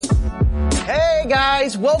Hey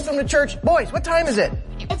guys, welcome to church. Boys, what time is it?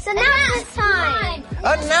 It's announcements time.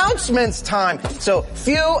 Announcements time. So,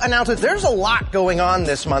 few announcements. There's a lot going on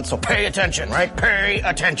this month, so pay attention, right? Pay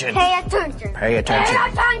attention. Pay attention. Pay attention.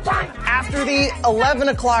 Pay attention. After the 11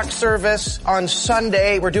 o'clock service on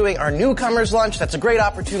Sunday, we're doing our newcomers lunch. That's a great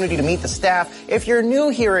opportunity to meet the staff if you're new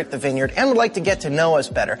here at the Vineyard and would like to get to know us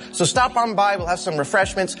better. So stop on by. We'll have some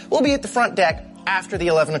refreshments. We'll be at the front deck after the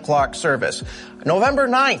 11 o'clock service. November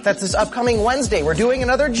 9th, that's this upcoming Wednesday, we're doing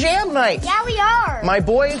another jam night. Yeah, we are. My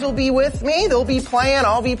boys will be with me. They'll be playing.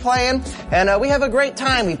 I'll be playing. And we have a great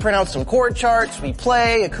time. We print out some chord charts. We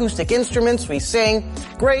play acoustic instruments. We sing.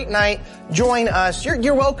 Great night. Join us.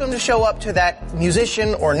 You're welcome to show up to that,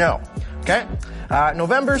 musician or no. Okay?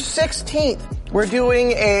 November 16th, we're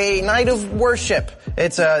doing a night of worship.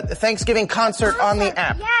 It's a Thanksgiving concert on the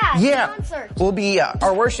app. Yeah. Concert. We'll be,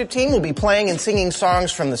 our worship team will be playing and singing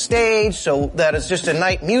songs from the stage. So that is just a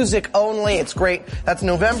night, music only. It's great. That's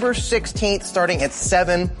November 16th, starting at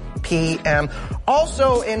 7 p.m.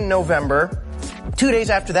 Also in November, 2 days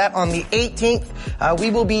after that, on the 18th,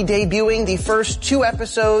 we will be debuting the first 2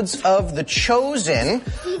 episodes of The Chosen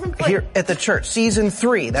here at the church. Season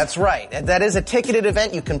 3, that's right. That is a ticketed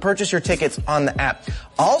event. You can purchase your tickets on the app.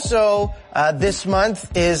 Also, this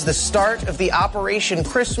month is the start of the Operation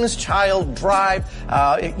Christmas Child Drive.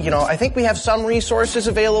 I think we have some resources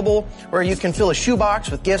available where you can fill a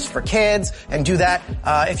shoebox with gifts for kids and do that.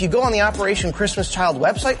 If you go on the Operation Christmas Child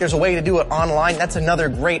website, there's a way to do it online. That's another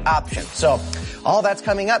great option. So, all that's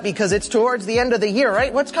coming up because it's towards the end of the year,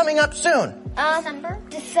 right? What's coming up soon?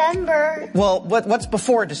 December. Well, what's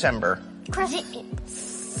before December? Thanksgiving.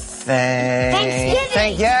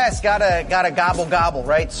 Yes, gotta gobble,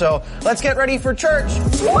 right? So let's get ready for church.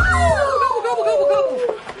 Woo! Gobble.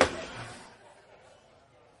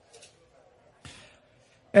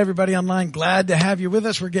 Everybody online, glad to have you with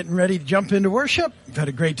us. We're getting ready to jump into worship. We've had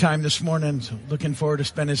a great time this morning, so looking forward to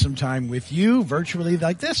spending some time with you virtually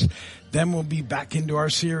like this. Then we'll be back into our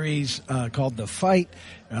series called The Fight.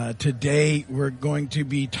 Today we're going to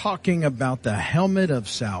be talking about the helmet of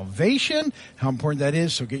salvation, how important that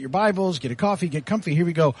is. So get your Bibles, get a coffee, get comfy. Here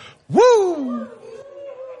we go. Woo!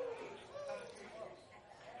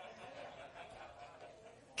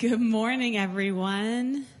 Good morning,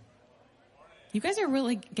 everyone. You guys are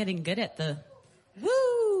really getting good at the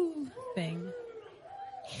woo thing.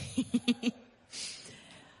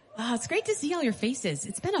 It's great to see all your faces.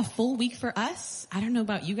 It's been a full week for us. I don't know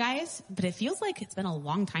about you guys, but it feels like it's been a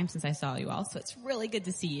long time since I saw you all, so it's really good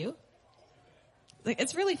to see you.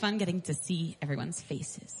 It's really fun getting to see everyone's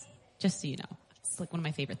faces, just so you know. It's like one of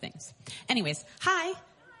my favorite things. Anyways, hi.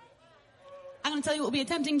 I'm going to tell you what we'll be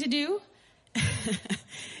attempting to do.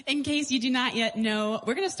 In case you do not yet know,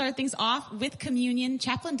 we're going to start things off with communion.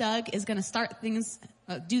 Chaplain Doug is going to start things,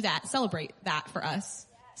 celebrate that for us.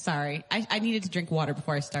 Sorry, I needed to drink water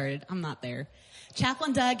before I started. I'm not there.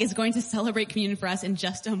 Chaplain Doug is going to celebrate communion for us in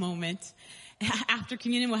just a moment. After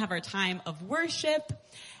communion, we'll have our time of worship.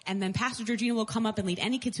 And then Pastor Georgina will come up and lead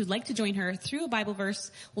any kids who'd like to join her through a Bible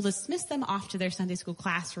verse. We'll dismiss them off to their Sunday school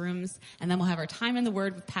classrooms. And then we'll have our time in the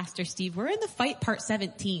Word with Pastor Steve. We're in the fight part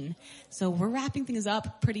 17. So we're wrapping things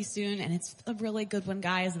up pretty soon. And it's a really good one,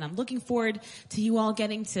 guys. And I'm looking forward to you all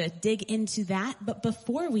getting to dig into that. But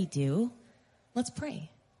before we do, let's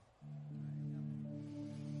pray.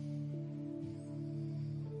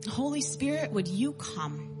 Holy Spirit, would you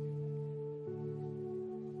come?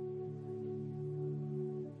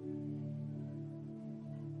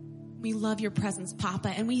 We love your presence, Papa,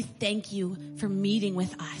 and we thank you for meeting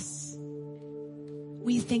with us.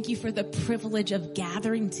 We thank you for the privilege of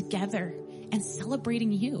gathering together and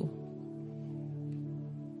celebrating you.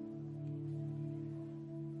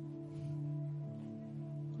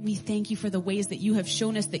 We thank you for the ways that you have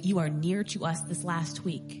shown us that you are near to us this last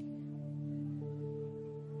week.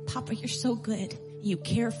 Papa, you're so good. You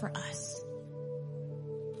care for us.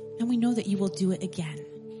 And we know that you will do it again.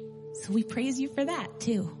 So we praise you for that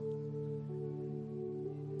too.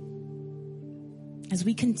 As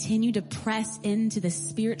we continue to press into the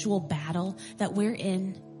spiritual battle that we're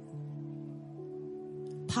in,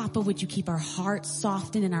 Papa, would you keep our hearts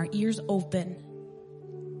softened and our ears open?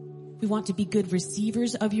 We want to be good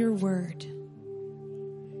receivers of your word.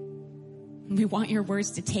 We want your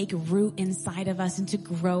words to take root inside of us and to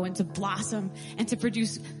grow and to blossom and to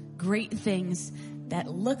produce great things that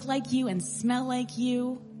look like you and smell like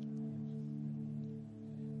you,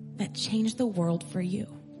 that change the world for you.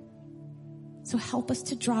 So help us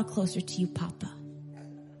to draw closer to you, Papa.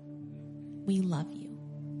 We love you.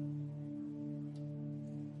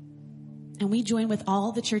 And we join with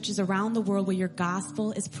all the churches around the world where your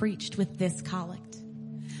gospel is preached with this collect.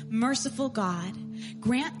 Merciful God,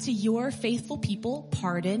 grant to your faithful people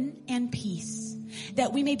pardon and peace,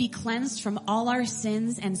 that we may be cleansed from all our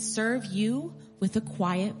sins and serve you with a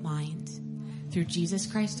quiet mind. Through Jesus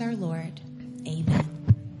Christ our Lord. Amen.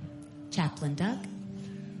 Chaplain Doug.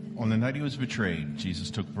 On the night he was betrayed,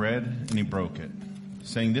 Jesus took bread and he broke it,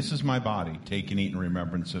 saying, "This is my body, take and eat in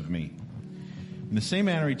remembrance of me." In the same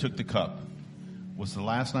manner he took the cup. It was the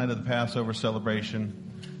last night of the Passover celebration.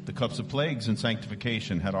 The cups of plagues and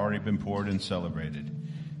sanctification had already been poured and celebrated.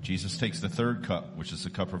 Jesus takes the third cup, which is the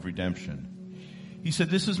cup of redemption. He said,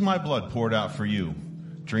 "This is my blood poured out for you.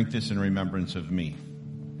 Drink this in remembrance of me."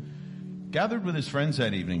 Gathered with his friends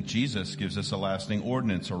that evening, Jesus gives us a lasting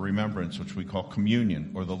ordinance or remembrance, which we call communion,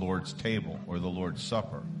 or the Lord's table, or the Lord's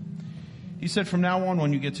supper. He said, "From now on,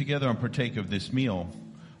 when you get together and partake of this meal,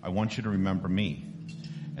 I want you to remember me."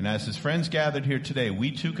 And as his friends gathered here today, we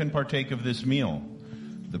too can partake of this meal,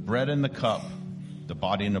 the bread and the cup, the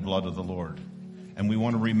body and the blood of the Lord. And we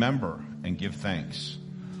want to remember and give thanks.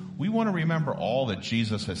 We want to remember all that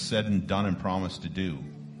Jesus has said and done and promised to do.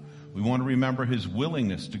 We want to remember his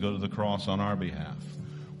willingness to go to the cross on our behalf.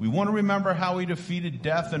 We want to remember how he defeated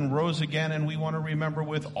death and rose again, and we want to remember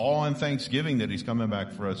with awe and thanksgiving that he's coming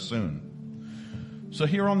back for us soon. So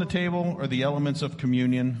here on the table are the elements of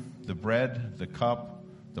communion, the bread, the cup,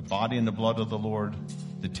 the body and the blood of the Lord.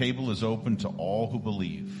 The table is open to all who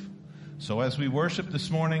believe. So as we worship this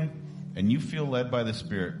morning and you feel led by the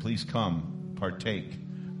Spirit, please come, partake,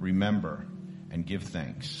 remember, and give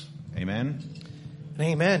thanks. Amen.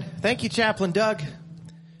 Amen. Thank you, Chaplain Doug.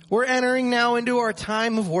 We're entering now into our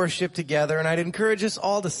time of worship together, and I'd encourage us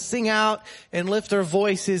all to sing out and lift our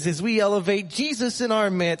voices as we elevate Jesus in our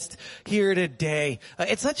midst here today.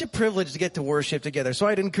 It's such a privilege to get to worship together, so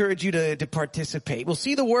I'd encourage you to participate. We'll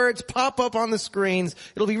see the words pop up on the screens.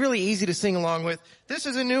 It'll be really easy to sing along with. This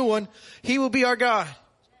is a new one. He will be our God.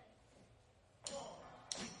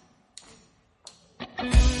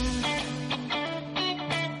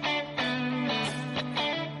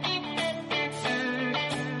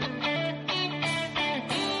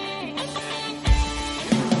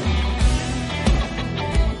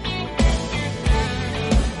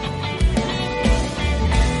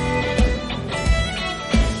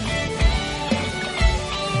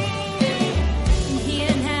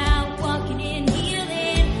 Here now, walking in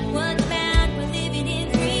healing, what's bound for living in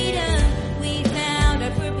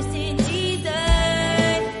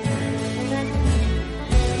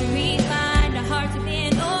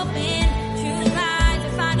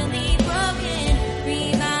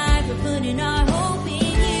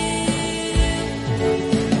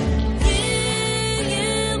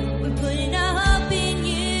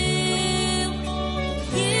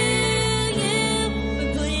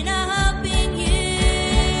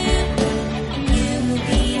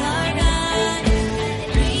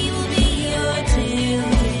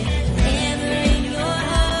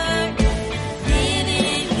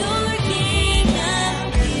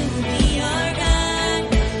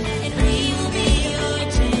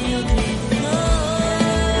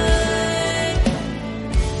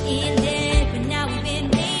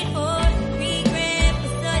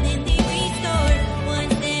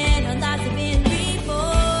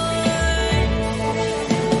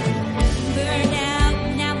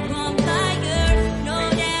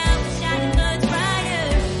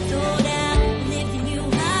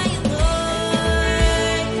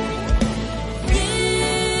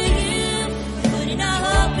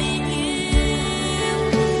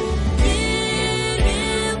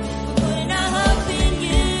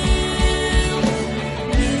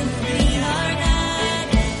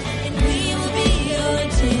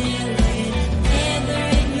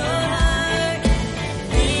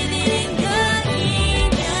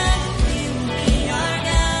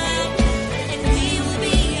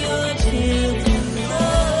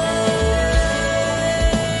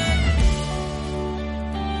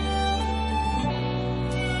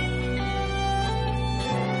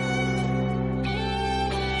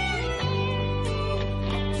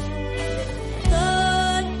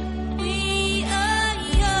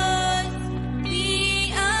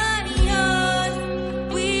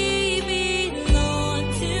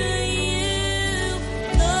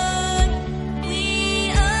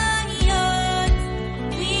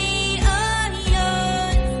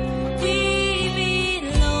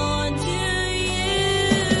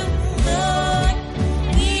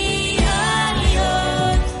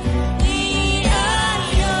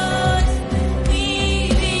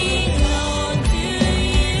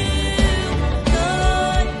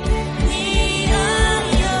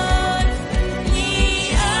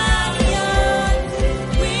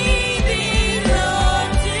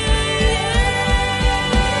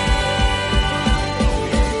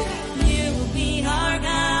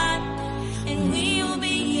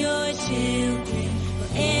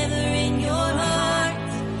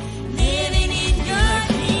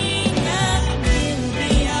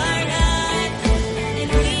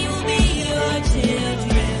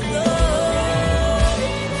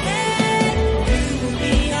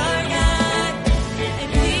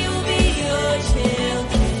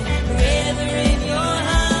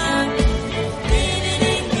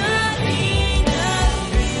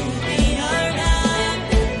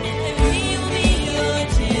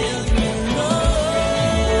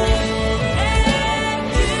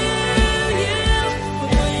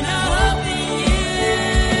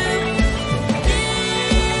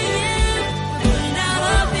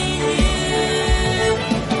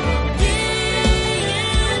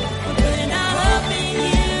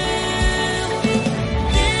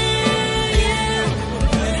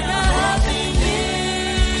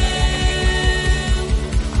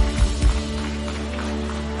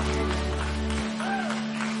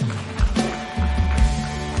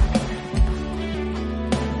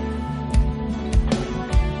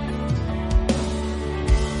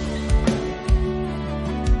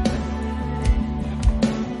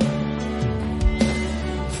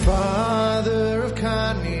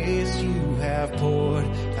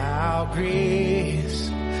grace.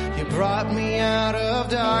 You brought me out of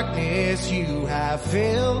darkness. You have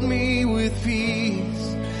filled me with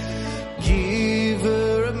peace.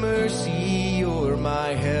 Giver of mercy, you're my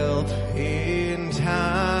help in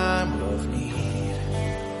time of need.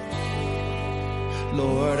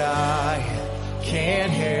 Lord, I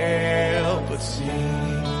can't help but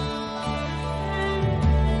sing.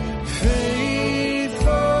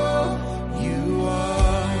 Faithful you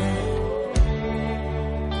are.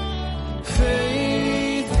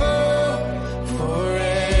 Faithful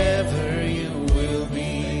forever you will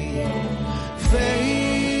be.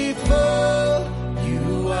 Faithful you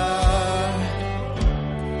are.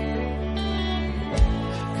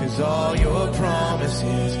 'Cause all your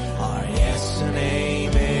promises are yes and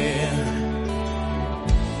amen.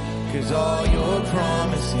 'Cause all your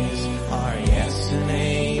promises are yes and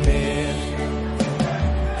amen.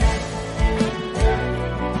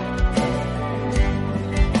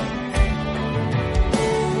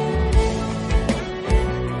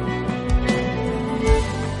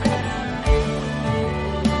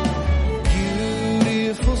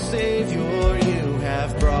 Beautiful Savior, you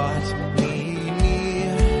have brought me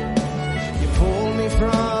near. You pulled me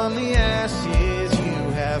from the ashes. You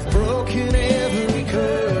have broken every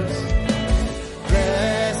curse.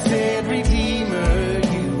 Blessed Redeemer,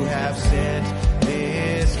 you have set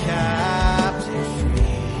this captive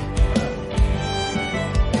free.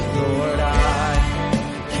 Lord, I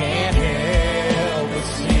can't help but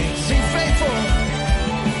sing. Sing faithful.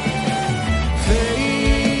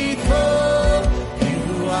 Faithful you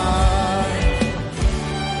are.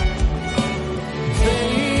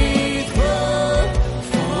 Faithful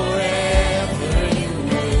forever you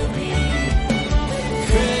will be.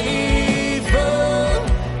 Faithful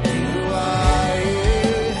you are,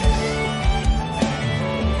 yes.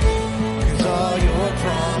 'Cause all your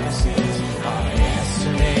promises are yes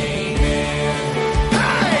and amen.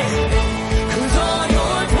 Hey! 'Cause all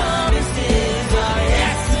your promises are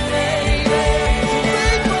yes and amen.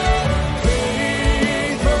 Faithful,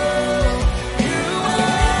 faithful you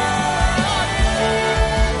are,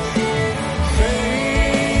 yes.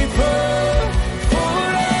 Faithful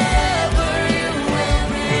forever you will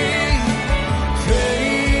be.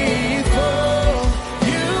 Faithful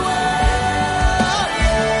you are,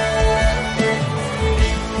 yes.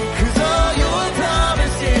 'Cause all your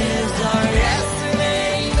promises are yes and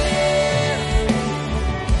amen.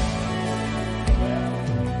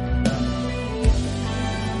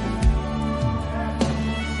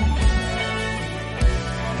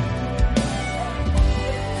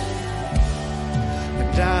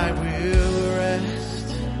 And I will rest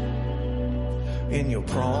in your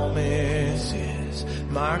promises.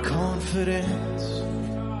 My confidence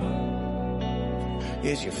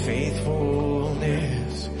is your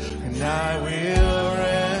faithfulness. And I will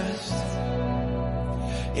rest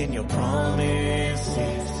in your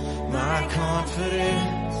promises. My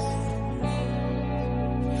confidence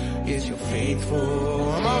is your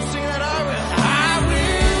faithful. I'm all singing that I will. I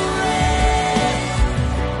will rest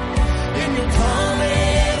in your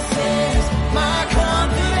promises. My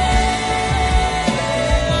confidence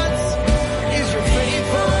is your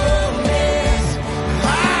faithfulness.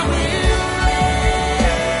 I will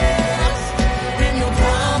rest in your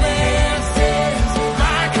promises.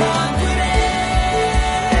 My confidence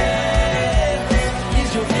is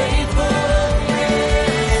your faithfulness.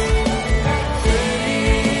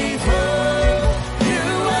 Faithful you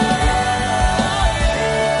are.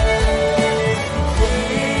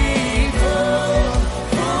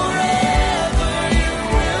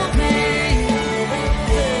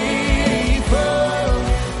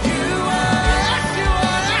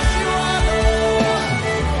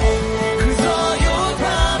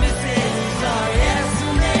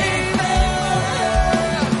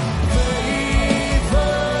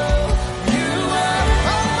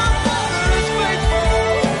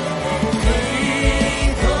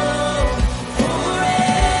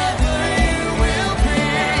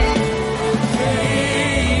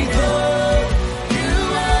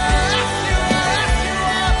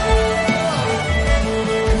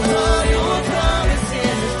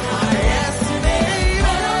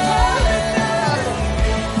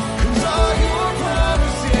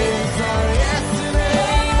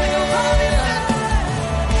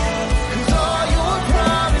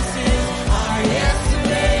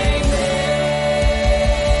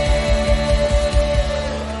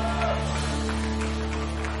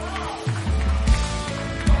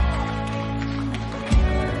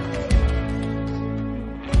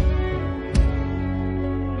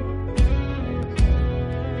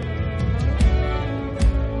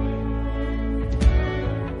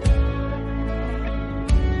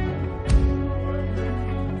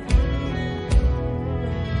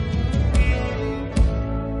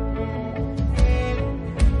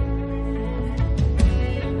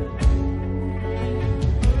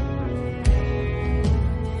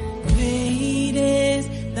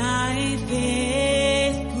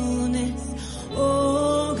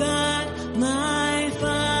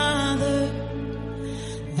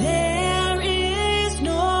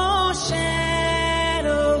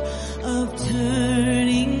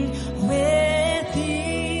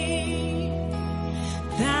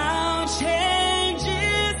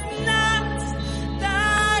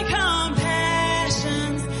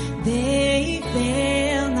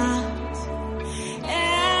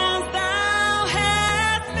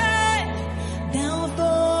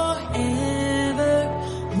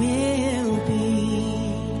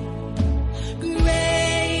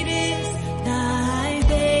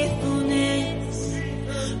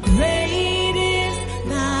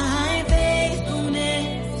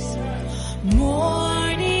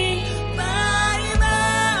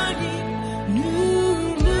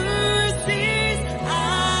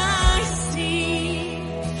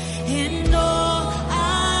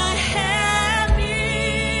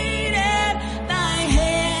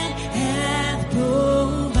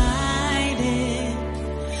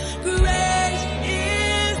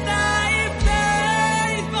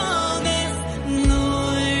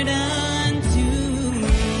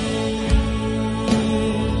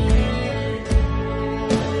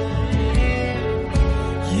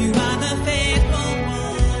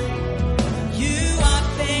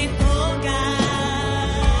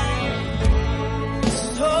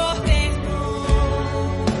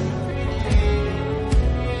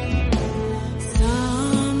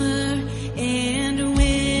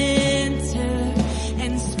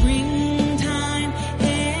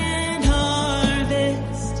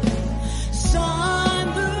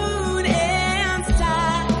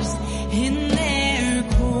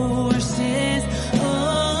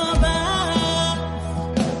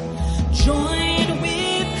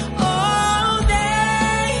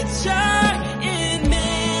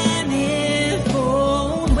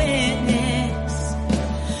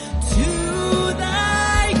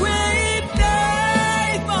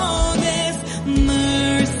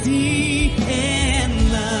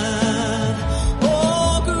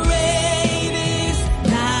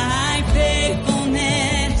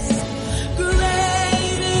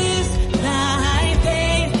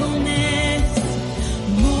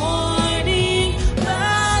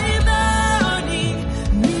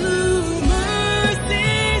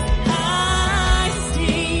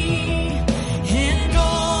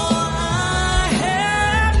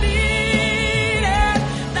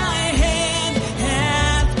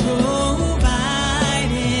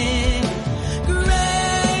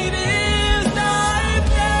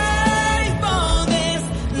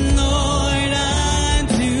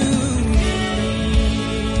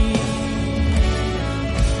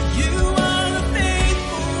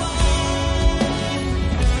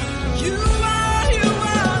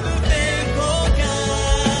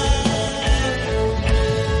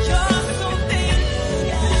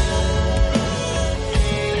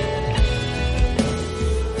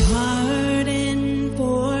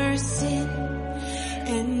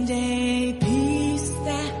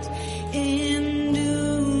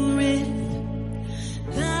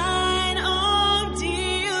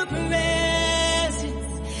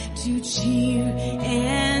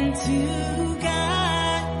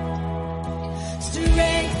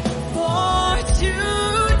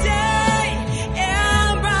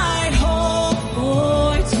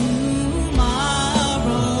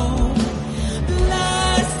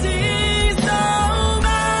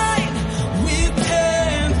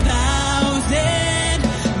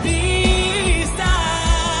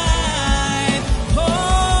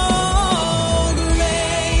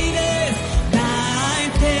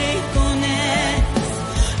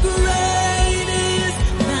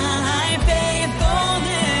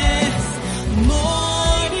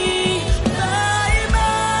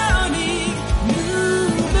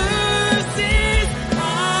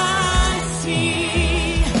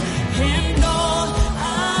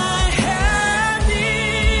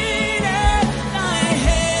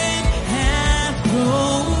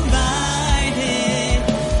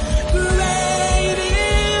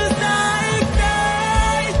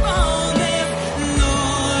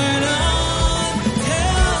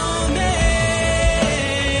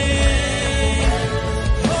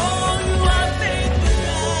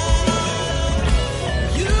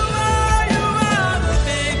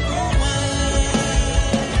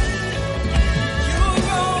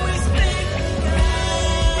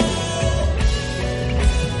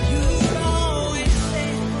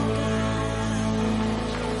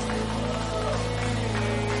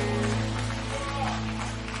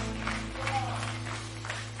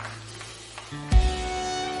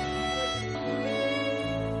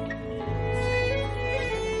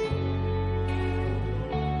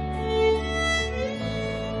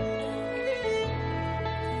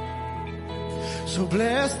 So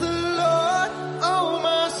bless the Lord, oh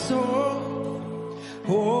my soul,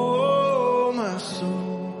 oh my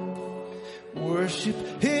soul. Worship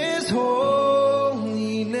His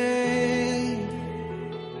holy name.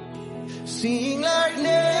 Sing like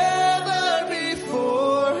never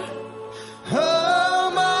before,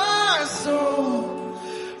 oh my soul.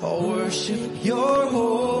 I'll worship Your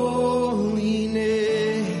holy name.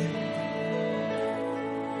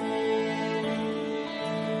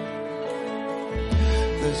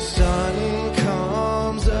 The sun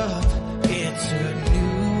comes up, it's a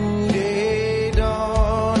new day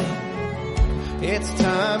dawning. It's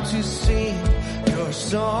time to sing Your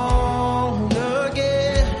song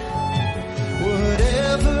again.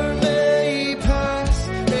 Whatever may pass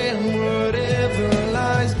and whatever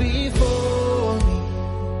lies before me,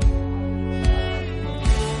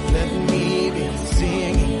 let me be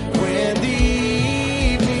singing when the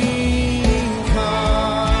evening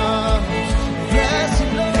comes. Bless the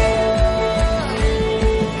Lord,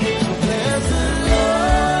 so bless the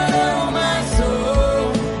Lord, oh my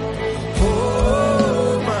soul,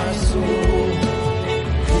 oh my soul.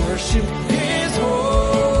 Worship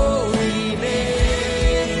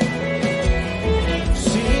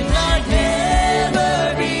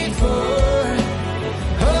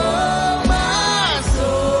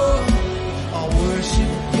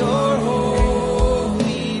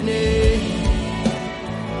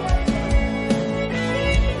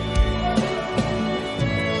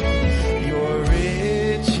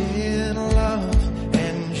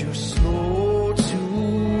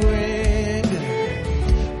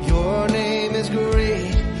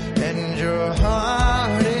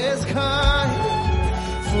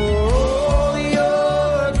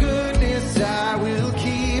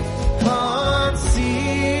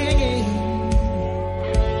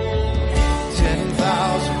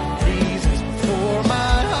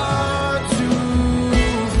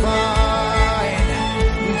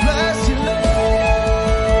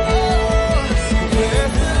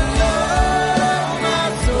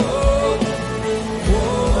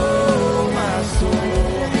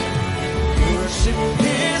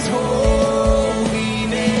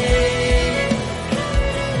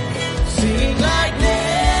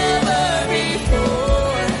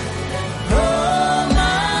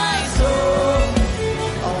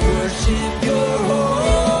worship your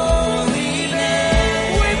holy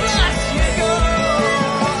name. We bless you,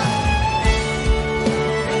 God.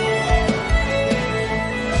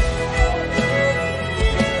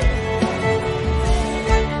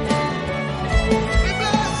 We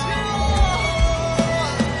bless you, Lord. We bless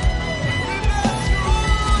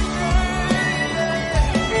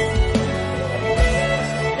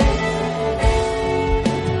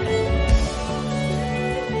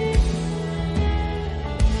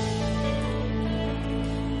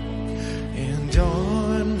And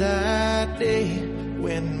on that day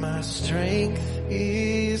when my strength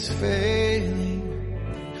is failing,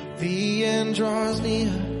 the end draws near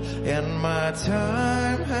and my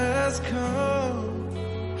time has come,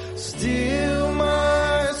 still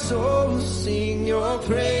my soul will sing your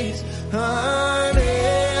praise unending.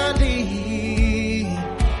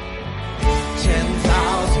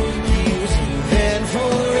 10,000 years and then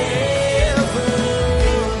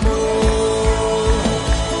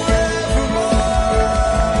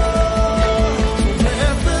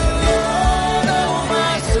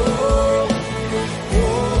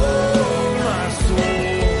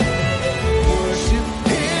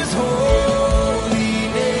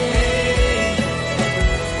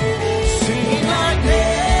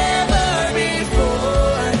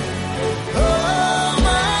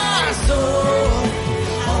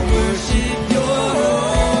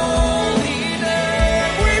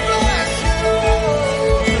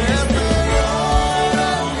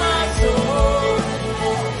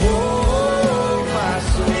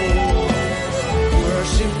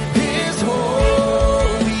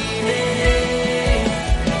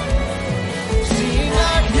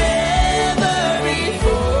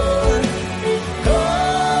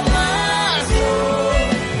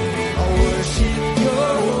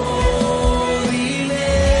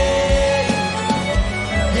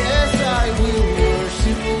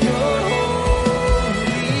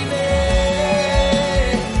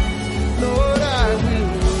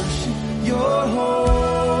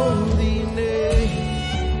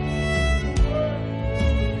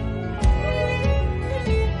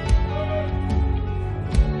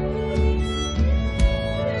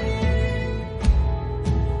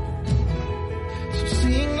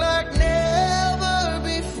sing like never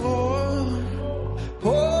before.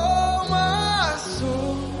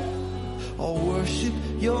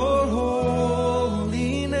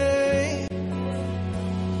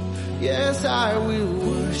 Yes, I will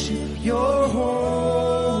worship your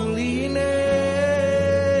holy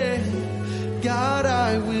name. God,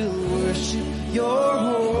 I will worship your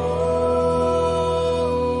holy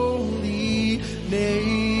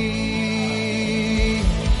name.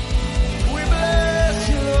 We bless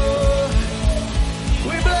you, Lord.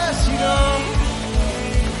 We bless you, God.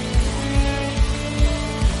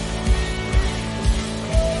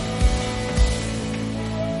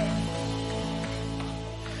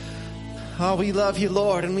 Oh, we love you,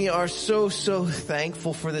 Lord, and we are so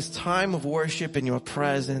thankful for this time of worship in your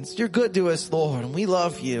presence. You're good to us, Lord, and we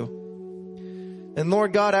love you. And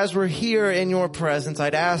Lord God, as we're here in your presence,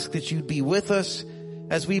 I'd ask that you'd be with us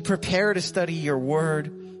as we prepare to study your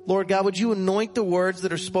word. Lord God, would you anoint the words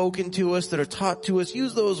that are spoken to us, that are taught to us?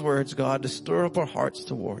 Use those words, God, to stir up our hearts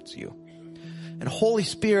towards you. And Holy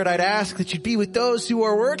Spirit, I'd ask that you'd be with those who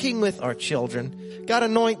are working with our children. God,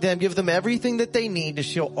 anoint them, give them everything that they need to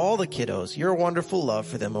show all the kiddos your wonderful love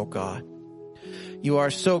for them, oh God. You are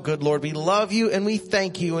so good, Lord. We love you and we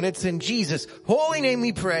thank you, and it's in Jesus' holy name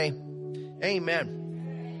we pray.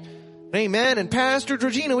 Amen. Amen. And Pastor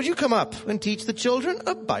Georgina, would you come up and teach the children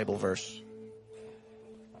a Bible verse?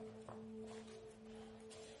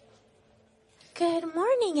 Good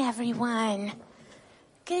morning, everyone.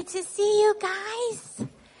 Good to see you guys.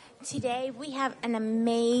 Today we have an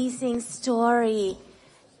amazing story.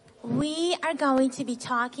 We are going to be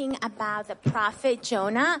talking about the prophet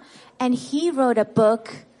Jonah, and he wrote a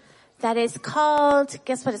book that is called,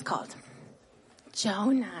 guess what it's called?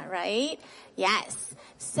 Jonah, right? Yes.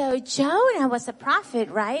 So Jonah was a prophet,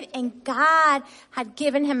 right? And God had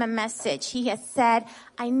given him a message. He had said,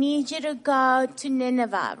 I need you to go to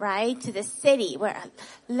Nineveh, right? To the city where a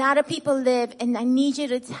lot of people live, and I need you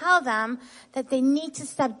to tell them that they need to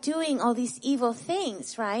stop doing all these evil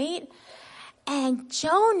things, right? And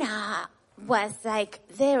Jonah was like,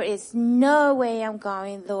 there is no way I'm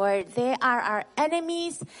going, Lord. They are our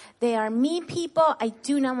enemies. They are mean people. I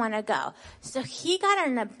do not want to go. So he got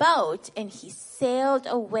on a boat and he sailed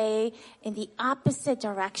away in the opposite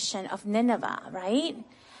direction of Nineveh, right?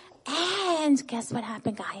 And guess what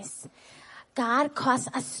happened, guys? God caused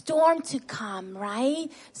a storm to come,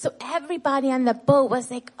 right? So everybody on the boat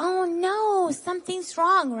was like, oh no, something's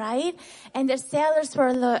wrong, right? And the sailors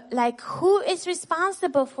were like, who is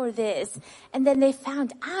responsible for this? And then they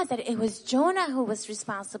found out that it was Jonah who was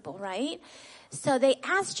responsible, right? So they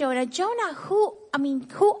asked Jonah, who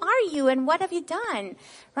are you and what have you done?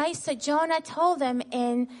 Right? So Jonah told them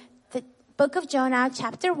in the book of Jonah,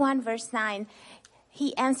 chapter 1, verse 9,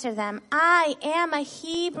 he answered them, I am a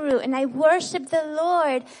Hebrew and I worship the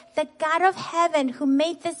Lord, the God of heaven who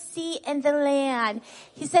made the sea and the land.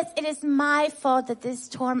 He says, it is my fault that this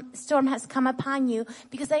storm has come upon you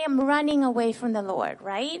because I am running away from the Lord,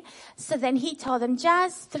 right? So then he told them,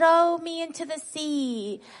 just throw me into the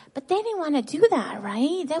sea. But they didn't want to do that,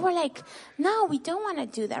 right? They were like, no, we don't want to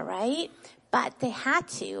do that, right? But they had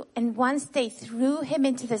to. And once they threw him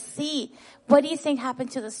into the sea, what do you think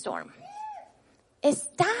happened to the storm? It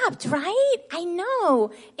stopped, right? I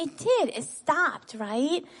know. It did. It stopped,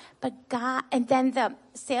 right? But God, and then the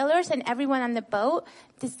sailors and everyone on the boat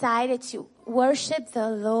decided to worship the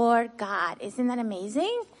Lord God. Isn't that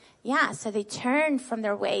amazing? Yeah, so they turned from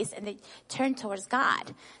their ways and they turned towards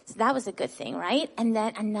God. So that was a good thing, right? And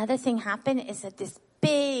then another thing happened is that this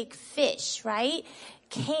big fish, right,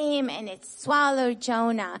 came and it swallowed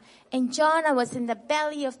Jonah. And Jonah was in the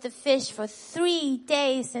belly of the fish for 3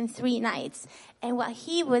 days and 3 nights. And while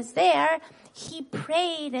he was there, he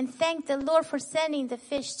prayed and thanked the Lord for sending the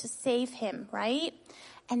fish to save him, right?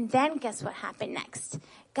 And then guess what happened next?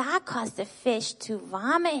 God caused the fish to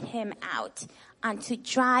vomit him out onto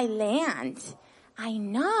dry land. I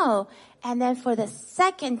know. And then for the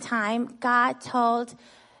second time, God told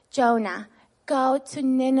Jonah, go to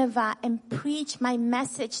Nineveh and preach my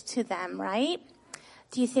message to them, right?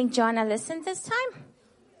 Do you think Jonah listened this time?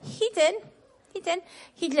 He did.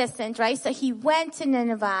 He listened, right? So he went to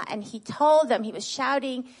Nineveh and he told them, he was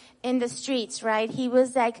shouting in the streets, right? He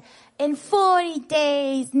was like, in 40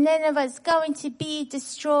 days, Nineveh is going to be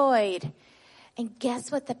destroyed. And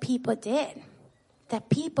guess what the people did? The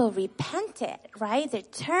people repented, right? They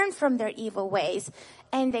turned from their evil ways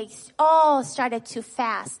and they all started to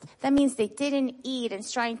fast. That means they didn't eat and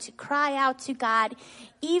starting to cry out to God.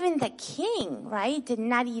 Even the king, right, did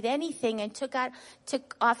not eat anything and took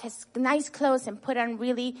off his nice clothes and put on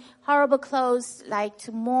really horrible clothes, like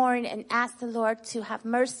to mourn and ask the Lord to have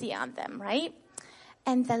mercy on them, right?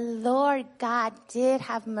 And the Lord God did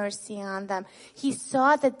have mercy on them. He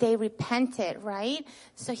saw that they repented, right?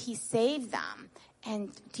 So he saved them.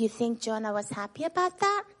 And do you think Jonah was happy about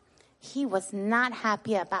that? He was not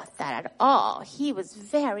happy about that at all. He was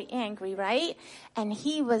very angry, right? And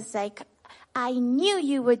he was like, I knew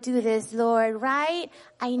you would do this, Lord, right?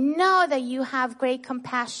 I know that you have great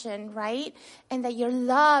compassion, right? And that your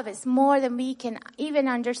love is more than we can even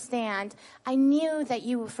understand. I knew that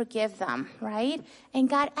you would forgive them, right? And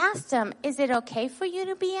God asked him, is it okay for you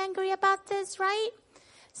to be angry about this, right?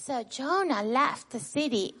 So Jonah left the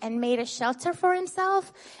city and made a shelter for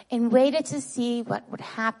himself and waited to see what would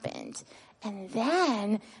happen. And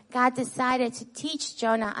then God decided to teach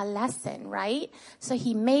Jonah a lesson, right? So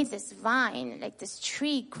he made this vine, like this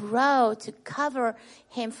tree, grow to cover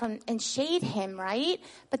him and shade him, right?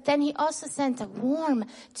 But then he also sent a worm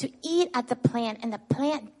to eat at the plant, and the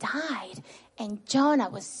plant died. And Jonah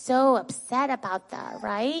was so upset about that,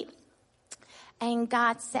 right? And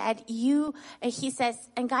God said,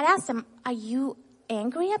 and God asked him, are you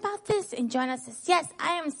angry about this? And Jonah says, yes,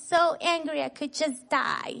 I am so angry I could just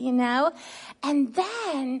die, you know? And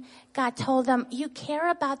then God told him, you care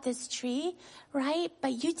about this tree, right?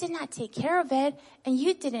 But you did not take care of it and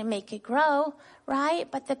you didn't make it grow, right?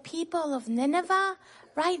 But the people of Nineveh,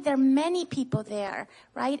 right? There are many people there,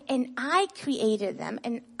 right? And I created them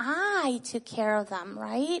and I took care of them,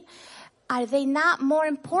 right? Are they not more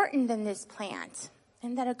important than this plant?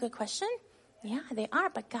 Isn't that a good question? Yeah, they are,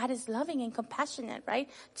 but God is loving and compassionate, right?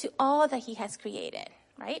 To all that he has created,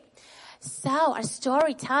 right? So our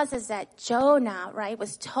story tells us that Jonah, right,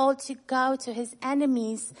 was told to go to his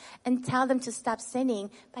enemies and tell them to stop sinning,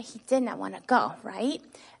 but he did not want to go, right?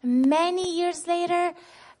 Many years later,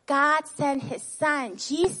 God sent his son,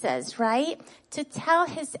 Jesus, right, to tell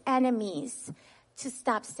his enemies to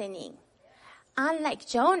stop sinning. Unlike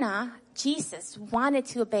Jonah, Jesus wanted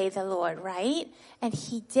to obey the Lord, right? And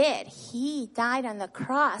he did. He died on the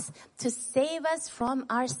cross to save us from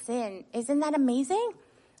our sin. Isn't that amazing?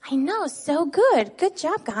 I know, so good. Good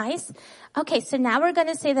job, guys. Okay, so now we're going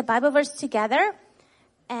to say the Bible verse together.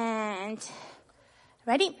 And,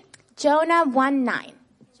 ready? Jonah 1:9.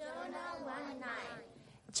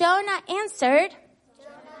 Jonah answered,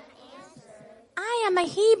 I am a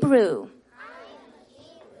Hebrew.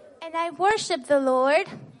 And I worship the Lord,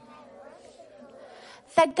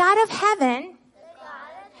 the God of heaven,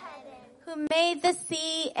 who made the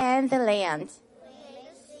sea and the land.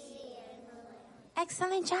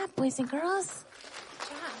 Excellent job, boys and girls. Good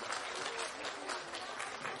job.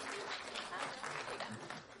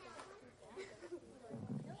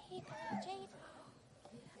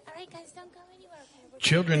 All right, guys, don't go anywhere. Okay?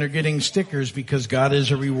 Children are getting stickers because God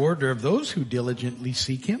is a rewarder of those who diligently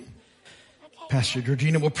seek Him. Okay. Pastor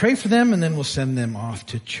Georgina will pray for them, and then we'll send them off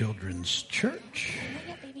to Children's Church.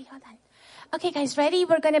 Yeah, baby, hold on. Okay, guys, ready?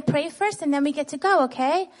 We're going to pray first, and then we get to go,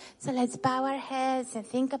 okay? So let's bow our heads and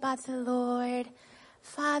think about the Lord.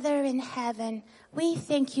 Father in heaven, we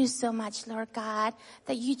thank you so much, Lord God,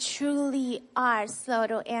 that you truly are slow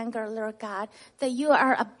to anger, Lord God, that you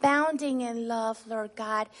are abounding in love, Lord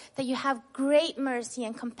God, that you have great mercy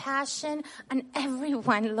and compassion on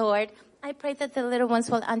everyone, Lord. I pray that the little ones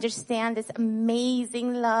will understand this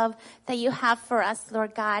amazing love that you have for us,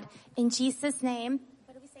 Lord God. In Jesus' name,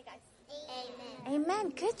 what do we say, guys? Amen.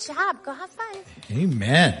 Amen. Good job. Go have fun.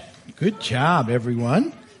 Amen. Good job,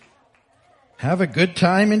 everyone. Have a good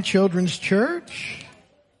time in Children's Church.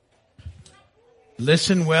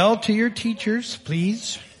 Listen well to your teachers,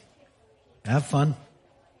 please. Have fun.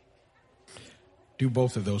 Do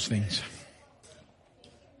both of those things.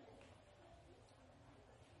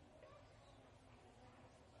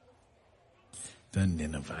 The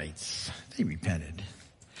Ninevites, they repented.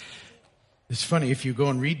 It's funny, if you go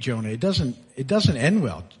and read Jonah, it doesn't end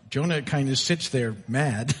well. Jonah kind of sits there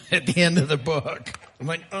mad at the end of the book. I'm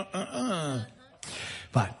like,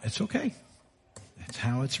 But it's okay. That's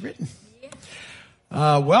how it's written.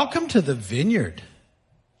 Welcome to the Vineyard.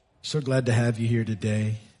 So glad to have you here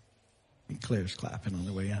today. And Claire's clapping on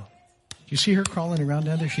the way out. Do you see her crawling around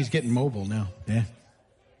down there? She's getting mobile now. Yeah.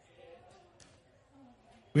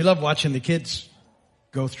 We love watching the kids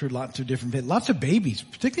go through lots of different, lots of babies,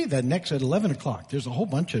 particularly that next at 11 o'clock. There's a whole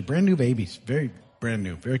bunch of brand new babies. Very brand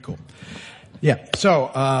new. Very cool. Yeah.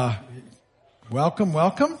 So, welcome.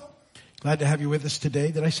 Glad to have you with us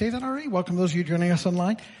today. Did I say that already? Welcome those of you joining us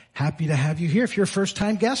online. Happy to have you here. If you're a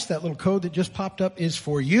first-time guest, that little code that just popped up is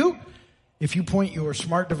for you. If you point your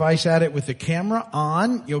smart device at it with the camera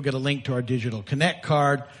on, you'll get a link to our digital Connect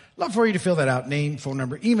card. Love for you to fill that out. Name, phone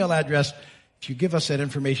number, email address. If you give us that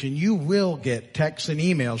information, you will get texts and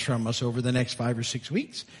emails from us over the next 5 or 6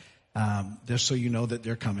 weeks, just so you know that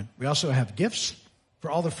they're coming. We also have gifts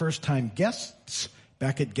for all the first-time guests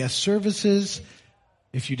back at guest services.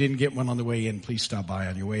 If you didn't get one on the way in, please stop by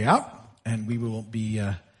on your way out, and we will be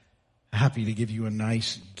happy to give you a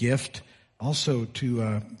nice gift. Also,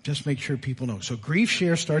 to just make sure people know. So Grief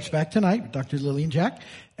Share starts back tonight with Dr. Lily and Jack,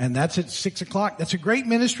 and that's at 6 o'clock. That's a great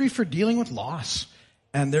ministry for dealing with loss.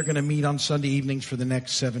 And they're going to meet on Sunday evenings for the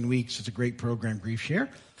next 7 weeks. It's a great program, Grief Share.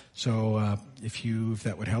 So if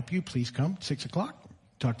that would help you, please come, 6 o'clock.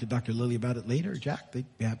 Talk to Dr. Lily about it later, Jack. They'd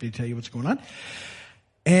be happy to tell you what's going on.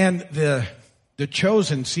 And the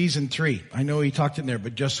Chosen Season 3. I know he talked in there,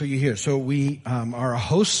 but just so you hear. So we are a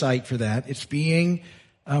host site for that. It's being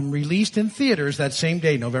released in theaters that same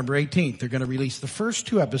day, November 18th. They're going to release the first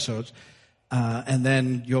 2 episodes. And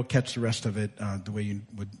then you'll catch the rest of it the way you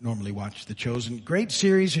would normally watch The Chosen. Great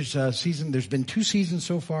series. There's a season. There's been 2 seasons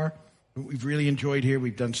so far. We've really enjoyed here.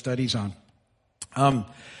 We've done studies on.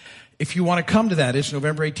 If you want to come to that, it's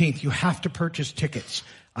November 18th. You have to purchase tickets.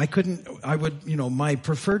 My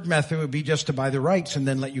preferred method would be just to buy the rights and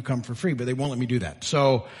then let you come for free, but they won't let me do that.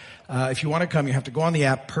 So if you want to come, you have to go on the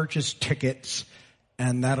app, purchase tickets.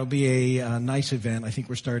 And that'll be a nice event. I think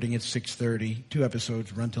we're starting at 6:30. 2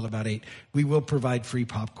 episodes, run till about 8. We will provide free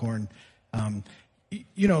popcorn.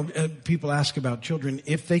 People ask about children.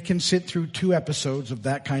 If they can sit through 2 episodes of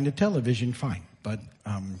that kind of television, fine. But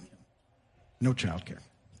no childcare.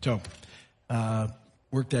 So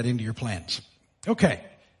work that into your plans. Okay.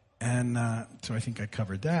 And so I think I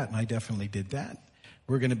covered that, and I definitely did that.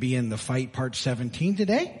 We're going to be in the fight part 17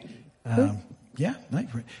 today. Yeah, nice.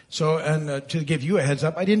 So, and to give you a heads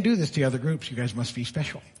up, I didn't do this to the other groups. You guys must be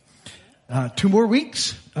special. 2 more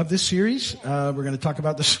weeks of this series. We're going to talk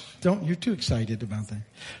about this. You're too excited about that.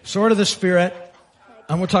 Sword of the Spirit.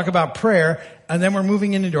 And we'll talk about prayer. And then we're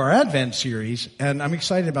moving into our Advent series. And I'm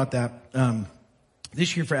excited about that.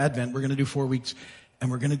 This year for Advent, we're going to do 4 weeks.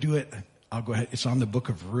 And we're going to do it. I'll go ahead. It's on the book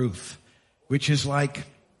of Ruth, which is like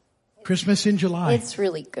Christmas in July. It's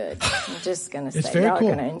really good. I'm just going to say. It's very y'all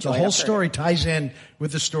cool. Are gonna enjoy the whole story ties in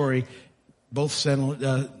with the story, both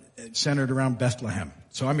centered around Bethlehem.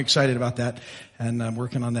 So I'm excited about that, and I'm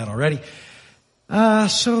working on that already.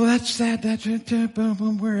 So that's that.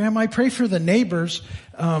 Where am I? Pray for the neighbors.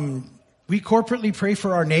 We corporately pray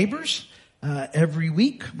for our neighbors every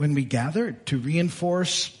week when we gather to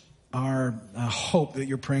reinforce our hope that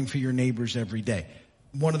you're praying for your neighbors every day.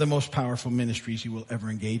 One of the most powerful ministries you will ever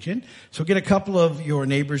engage in. So get a couple of your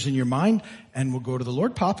neighbors in your mind, and we'll go to the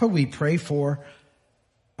Lord. Papa, we pray for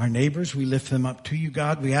our neighbors. We lift them up to you,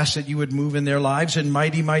 God. We ask that you would move in their lives in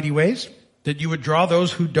mighty, mighty ways, that you would draw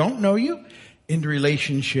those who don't know you into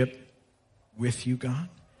relationship with you, God.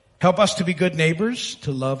 Help us to be good neighbors,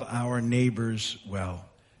 to love our neighbors well,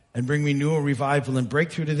 and bring renewal, revival, and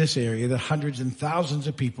breakthrough to this area, that hundreds and thousands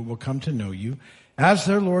of people will come to know you as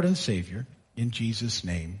their Lord and Savior. In Jesus'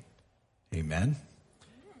 name, amen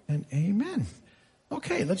and amen.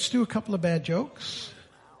 Okay, let's do a couple of bad jokes.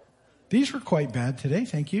 These were quite bad today,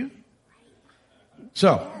 thank you.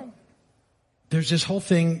 So, there's this whole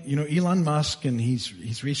thing, Elon Musk, and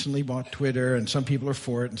he's recently bought Twitter, and some people are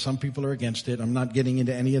for it, and some people are against it. I'm not getting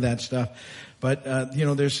into any of that stuff. But,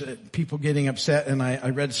 there's people getting upset, and I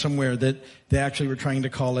read somewhere that they actually were trying to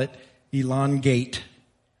call it Elon Gate.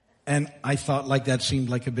 And I thought that seemed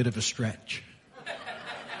like a bit of a stretch.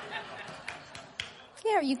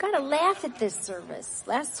 Yeah, you got to laugh at this service.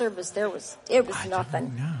 Last service, it was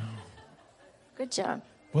nothing. No. Good job.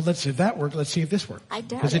 Well, if that worked, let's see if this works. I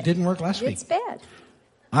doubt because it didn't work last week. It's bad.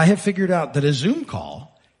 I have figured out that a Zoom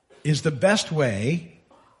call is the best way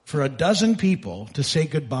for 12 people to say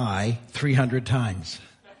goodbye 300 times.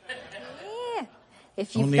 Yeah.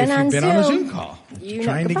 If you've Only been if on you've been Zoom, on a Zoom call.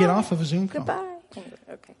 Trying to get off of a Zoom call. Goodbye.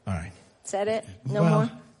 Okay. All right. Is that it? No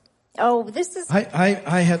more? Oh, this is...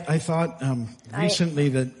 I thought recently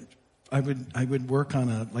that I would work on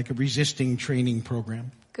a resisting training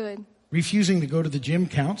program. Good. Refusing to go to the gym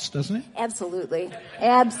counts, doesn't it? Absolutely.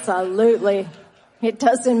 Absolutely. It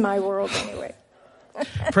does in my world anyway.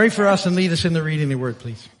 Pray for us and lead us in the reading of the word,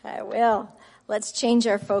 please. I will. Let's change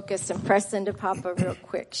our focus and press into Papa real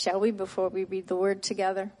quick, shall we, before we read the word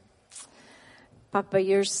together? Papa,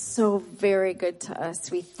 you're so very good to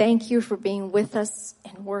us. We thank you for being with us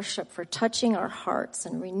in worship, for touching our hearts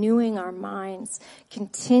and renewing our minds.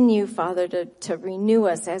 Continue, Father, to renew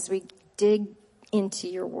us as we dig into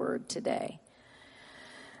your word today.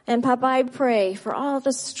 And Papa, I pray for all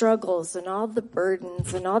the struggles and all the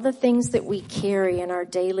burdens and all the things that we carry in our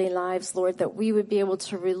daily lives, Lord, that we would be able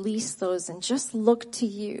to release those and just look to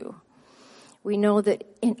you. We know that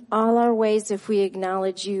in all our ways, if we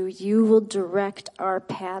acknowledge you, you will direct our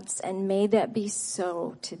paths, and may that be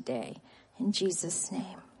so today. In Jesus'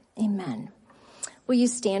 name, amen. Will you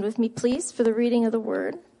stand with me, please, for the reading of the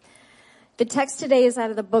word? The text today is out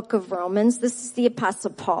of the book of Romans. This is the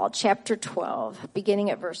Apostle Paul, chapter 12, beginning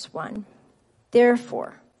at verse 1.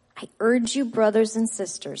 Therefore, I urge you, brothers and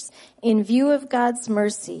sisters, in view of God's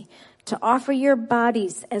mercy, to offer your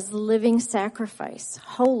bodies as living sacrifice,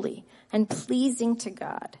 holy and pleasing to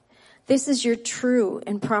God. This is your true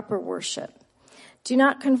and proper worship. Do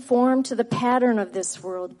not conform to the pattern of this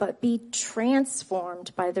world, but be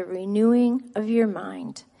transformed by the renewing of your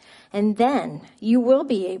mind. And then you will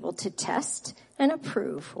be able to test and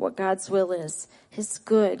approve what God's will is, his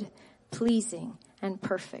good, pleasing, and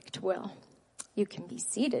perfect will. You can be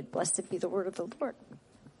seated. Blessed be the word of the Lord.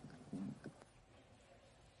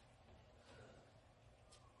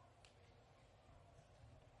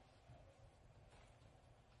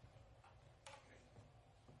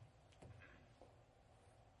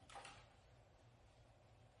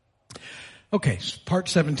 Okay, part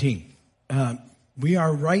 17. We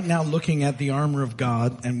are right now looking at the armor of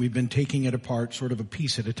God, and we've been taking it apart sort of a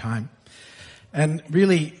piece at a time. And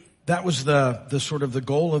really, that was the sort of the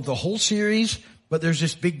goal of the whole series, but there's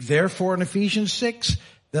this big therefore in Ephesians 6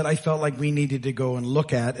 that I felt like we needed to go and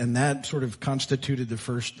look at, and that sort of constituted the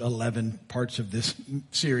first 11 parts of this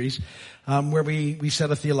series, where we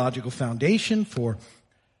set a theological foundation for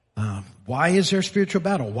why is there spiritual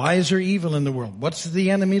battle? Why is there evil in the world? What's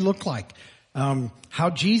the enemy look like? How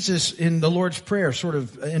Jesus in the Lord's Prayer sort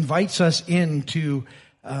of invites us into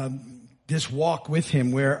this walk with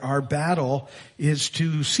him, where our battle is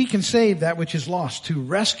to seek and save that which is lost, to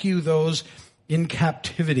rescue those in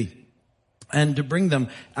captivity, and to bring them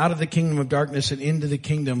out of the kingdom of darkness and into the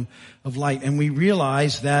kingdom of light. And we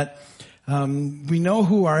realize that we know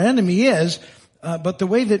who our enemy is, but the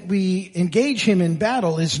way that we engage him in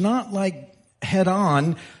battle is not like head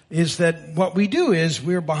on, is that what we do is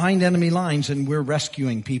we're behind enemy lines and we're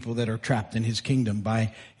rescuing people that are trapped in his kingdom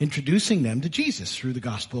by introducing them to Jesus through the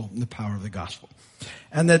gospel and the power of the gospel.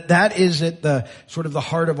 And that is at the sort of the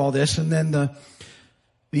heart of all this. And then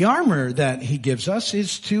the armor that he gives us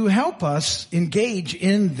is to help us engage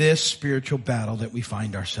in this spiritual battle that we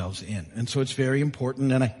find ourselves in. And so it's very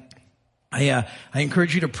important. And I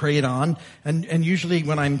encourage you to pray it on, and usually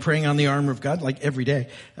when I'm praying on the armor of God, like every day,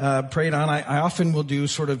 pray it on, I often will do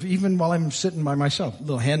sort of, even while I'm sitting by myself,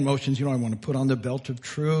 little hand motions, I want to put on the belt of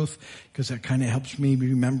truth, because that kind of helps me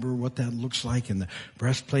remember what that looks like, and the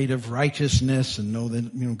breastplate of righteousness, and know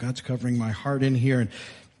that, God's covering my heart in here,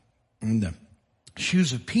 and the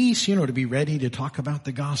shoes of peace, to be ready to talk about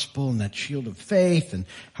the gospel, and that shield of faith, and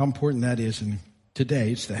how important that is. And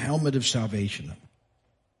today, it's the helmet of salvation.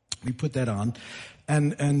 We put that on,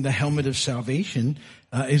 and the helmet of salvation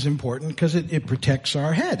is important because it protects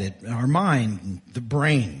our head, our mind, the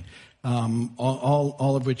brain,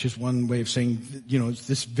 all of which is one way of saying, it's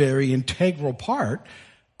this very integral part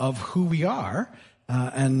of who we are,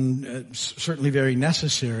 and certainly very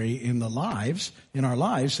necessary in our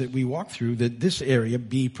lives that we walk through, that this area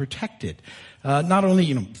be protected. Not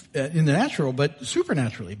only, in the natural, but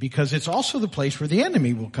supernaturally, because it's also the place where the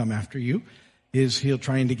enemy will come after you. He'll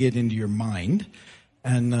trying to get into your mind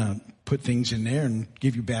and put things in there and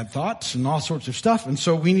give you bad thoughts and all sorts of stuff. And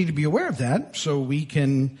so we need to be aware of that so we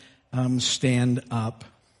can stand up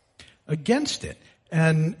against it.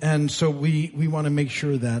 And so we want to make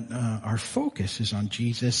sure that our focus is on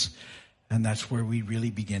Jesus, and that's where we really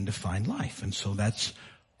begin to find life. And so that's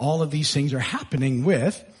all of these things are happening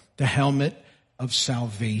with the helmet of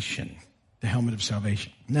salvation. The helmet of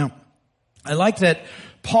salvation. Now, I like that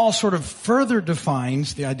Paul sort of further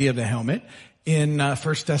defines the idea of the helmet in 1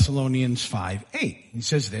 Thessalonians 5:8. He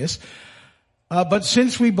says this, but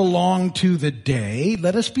since we belong to the day,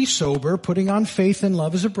 let us be sober, putting on faith and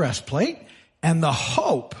love as a breastplate, and the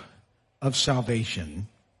hope of salvation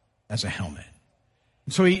as a helmet.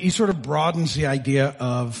 And so he sort of broadens the idea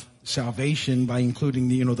of salvation by including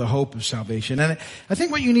the hope of salvation. And I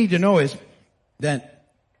think what you need to know is that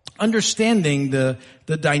understanding the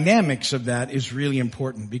dynamics of that is really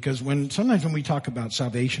important, because sometimes when we talk about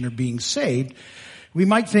salvation or being saved, we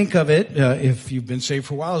might think of it, if you've been saved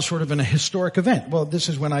for a while, as sort of a historic event. Well, this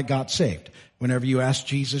is when I got saved, whenever you asked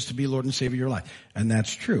Jesus to be Lord and Savior of your life. And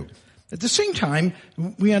that's true. At the same time,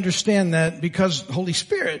 we understand that because Holy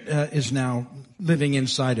Spirit is now living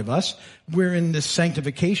inside of us, we're in this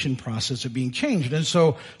sanctification process of being changed. And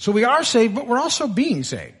so we are saved, but we're also being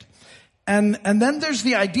saved. And then there's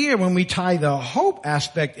the idea, when we tie the hope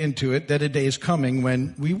aspect into it, that a day is coming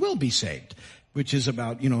when we will be saved, which is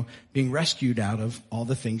about, being rescued out of all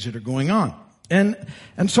the things that are going on. And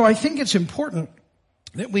so I think it's important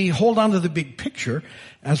that we hold on to the big picture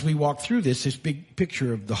as we walk through this big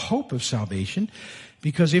picture of the hope of salvation,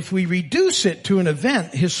 because if we reduce it to an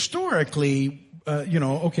event historically,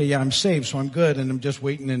 I'm saved, so I'm good, and I'm just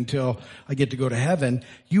waiting until I get to go to heaven,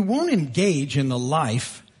 you won't engage in the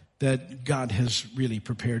life that God has really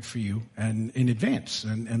prepared for you and in advance,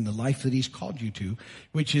 and the life that He's called you to,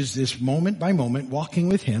 which is this moment by moment walking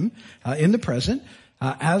with Him in the present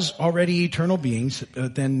as already eternal beings,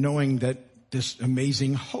 then knowing that this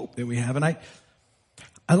amazing hope that we have. And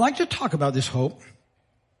I like to talk about this hope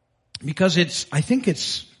because I think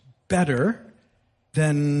it's better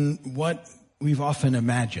than what we've often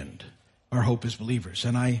imagined. Our hope as believers.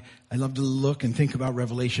 And I love to look and think about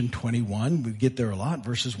Revelation 21. We get there a lot,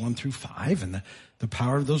 verses 1 through 5, and the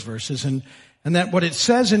power of those verses. And that what it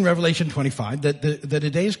says in Revelation 25, that a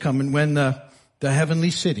day is coming when the heavenly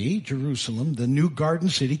city, Jerusalem, the new garden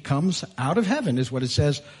city, comes out of heaven, is what it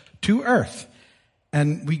says, to earth.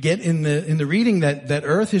 And we get in the reading that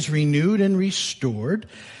earth is renewed and restored.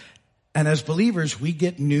 And as believers, we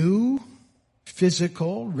get new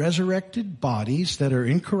physical, resurrected bodies that are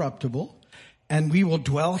incorruptible. And we will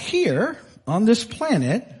dwell here on this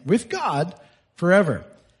planet with God forever.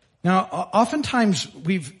 Now, oftentimes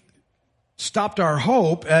we've stopped our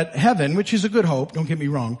hope at heaven, which is a good hope, don't get me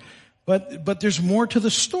wrong, but there's more to the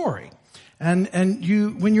story. And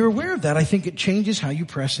when you're aware of that, I think it changes how you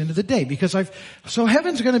press into the day, because so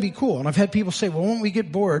heaven's going to be cool. And I've had people say, well, won't we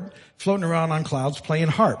get bored floating around on clouds playing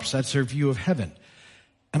harps? That's their view of heaven.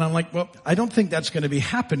 And I'm like, well, I don't think that's going to be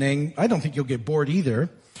happening. I don't think you'll get bored either.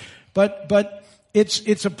 But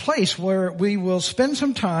it's a place where we will spend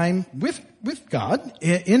some time with God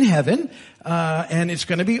in heaven, and it's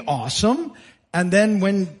going to be awesome. And then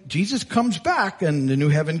when Jesus comes back and the new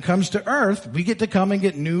heaven comes to earth, we get to come and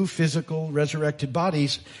get new physical resurrected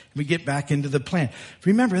bodies. We get back into the plan.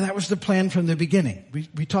 Remember, that was the plan from the beginning.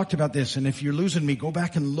 We talked about this, and if you're losing me, go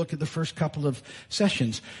back and look at the first couple of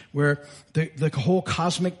sessions where the whole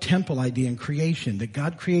cosmic temple idea in creation, that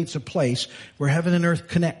God creates a place where heaven and earth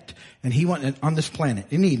connect, and He wants on this planet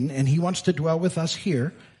in Eden, and He wants to dwell with us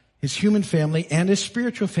here, His human family and His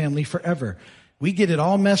spiritual family forever. We get it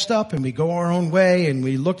all messed up and we go our own way, and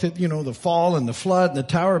we looked at, the fall and the flood and the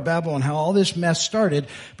Tower of Babel and how all this mess started.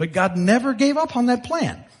 But God never gave up on that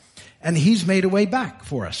plan. And He's made a way back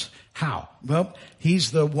for us. How? Well,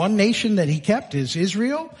 He's the one nation that He kept is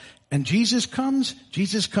Israel. And Jesus comes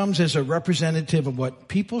as a representative of what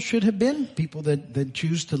people should have been, people that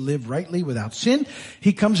choose to live rightly without sin.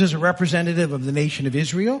 He comes as a representative of the nation of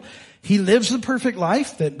Israel. He lives the perfect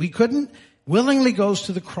life that we couldn't, willingly goes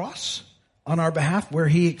to the cross on our behalf where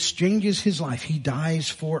He exchanges His life. He dies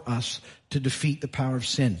for us to defeat the power of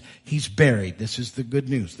sin. He's buried. This is the good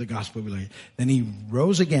news, the gospel. Then He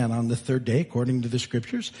rose again on the third day, according to the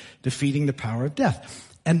scriptures, defeating the power of death.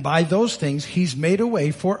 And by those things, He's made a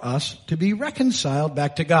way for us to be reconciled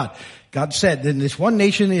back to God. God said, in this one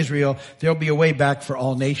nation, Israel, there'll be a way back for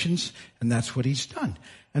all nations. And that's what He's done.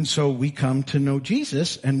 And so we come to know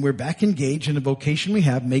Jesus, and we're back engaged in the vocation we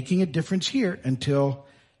have, making a difference here until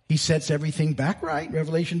He sets everything back right.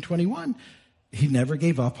 Revelation 21. He never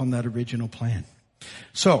gave up on that original plan.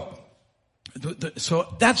 So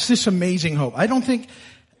that's this amazing hope. I don't think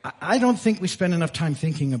we spend enough time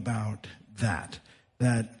thinking about that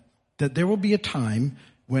there will be a time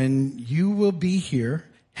when you will be here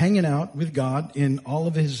hanging out with God in all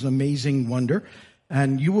of His amazing wonder,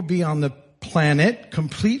 and you will be on the planet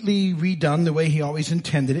completely redone the way He always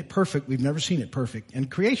intended it, perfect. We've never seen it perfect. And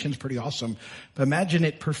creation's pretty awesome, but imagine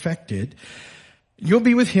it perfected. You'll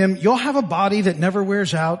be with Him. You'll have a body that never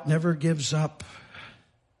wears out, never gives up.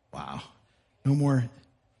 Wow. No more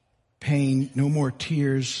pain, no more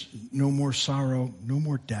tears, no more sorrow, no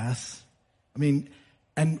more death.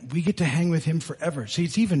 And we get to hang with Him forever. See,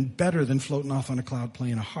 it's even better than floating off on a cloud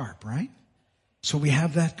playing a harp, right? So we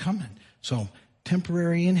have that coming. So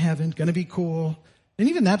temporary in heaven, going to be cool. And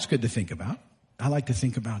even that's good to think about. I like to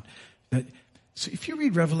think about that. So if you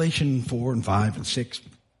read Revelation 4 and 5 and 6,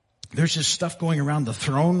 there's this stuff going around the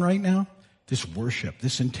throne right now. This worship,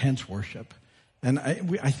 this intense worship. And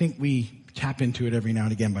I think we tap into it every now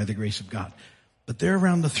and again by the grace of God. But there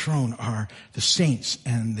around the throne are the saints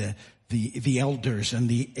and the elders and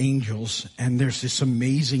the angels, and there's this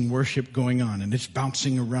amazing worship going on, and it's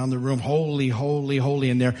bouncing around the room, holy, holy, holy,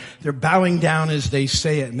 and they're bowing down as they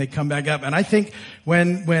say it, and they come back up. And I think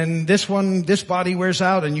when this body wears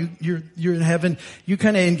out and you're in heaven, you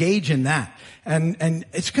kind of engage in that, and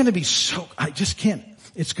it's going to be so,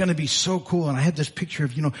 it's going to be so cool. And I had this picture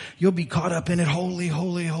of, you'll be caught up in it. Holy,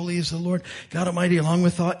 holy, holy is the Lord God Almighty, along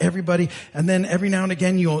with everybody. And then every now and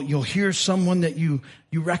again, you'll hear someone that you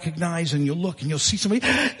recognize, and you'll look and you'll see somebody.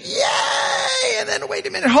 Yay! And then wait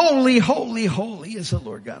a minute. Holy, holy, holy is the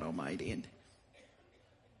Lord God Almighty.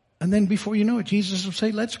 And then before you know it, Jesus will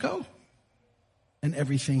say, let's go. And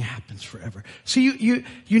everything happens forever. See,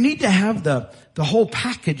 you need to have the whole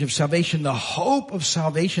package of salvation, the hope of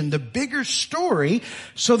salvation, the bigger story,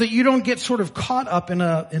 so that you don't get sort of caught up in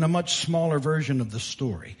a much smaller version of the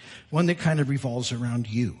story, one that kind of revolves around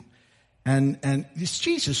you. And it's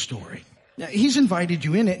Jesus' story. Now, He's invited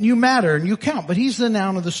you in it, and you matter and you count, but He's the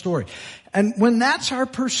noun of the story. And when that's our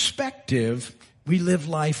perspective, we live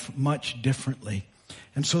life much differently.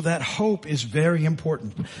 And so that hope is very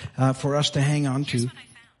important for us to hang on to. Here's what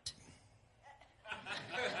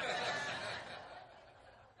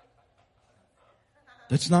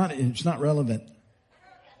I found. It's not relevant.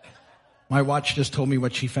 My watch just told me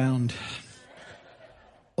what she found.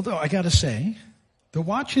 Although I got to say, the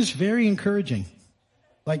watch is very encouraging.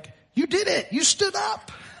 Like, you did it. You stood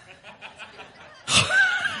up.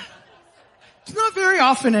 It's not very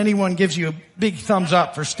often anyone gives you a big thumbs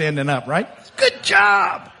up for standing up, right? Good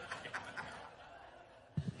job.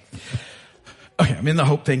 Okay, I'm in the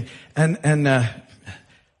hope thing.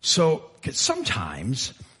 So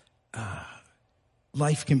sometimes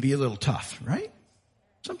life can be a little tough, right?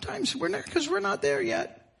 Sometimes because we're not there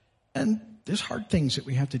yet. And there's hard things that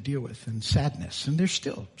we have to deal with, and sadness, and there's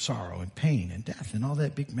still sorrow and pain and death and all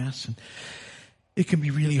that big mess, and it can be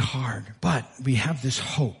really hard. But we have this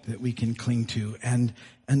hope that we can cling to, and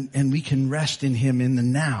we can rest in Him in the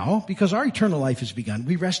now, because our eternal life has begun.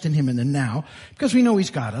 We rest in Him in the now because we know He's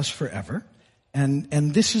got us forever,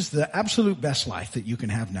 and this is the absolute best life that you can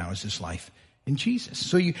have now, is this life in Jesus.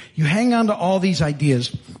 So you hang on to all these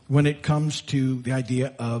ideas when it comes to the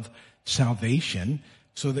idea of salvation,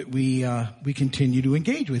 so that we continue to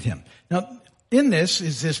engage with Him. Now, in this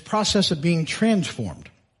is this process of being transformed.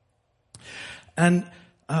 And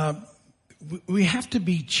we have to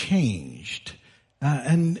be changed.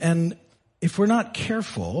 And if we're not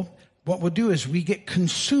careful, what we'll do is we get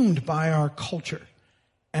consumed by our culture.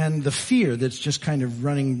 And the fear that's just kind of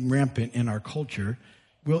running rampant in our culture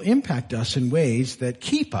will impact us in ways that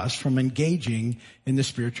keep us from engaging in the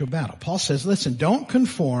spiritual battle. Paul says, listen, don't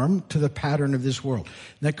conform to the pattern of this world.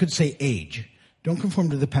 And that could say age. Don't conform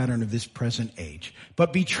to the pattern of this present age,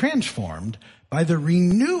 but be transformed by the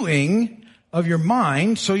renewing of your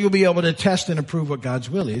mind so you'll be able to test and approve what God's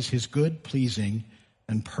will is, his good, pleasing,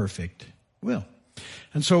 and perfect will.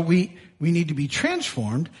 And so we need to be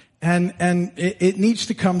transformed, and it needs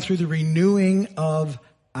to come through the renewing of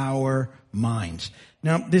our minds.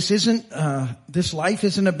 Now, this life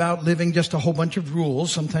isn't about living just a whole bunch of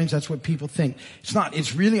rules. Sometimes that's what people think. It's not.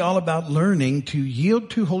 It's really all about learning to yield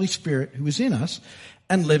to Holy Spirit who is in us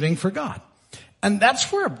and living for God. And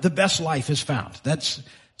that's where the best life is found. That's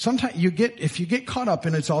sometimes if you get caught up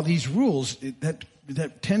in it's all these rules,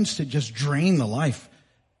 that tends to just drain the life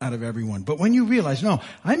out of everyone. But when you realize, no,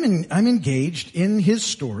 I'm engaged in his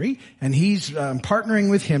story, and he's partnering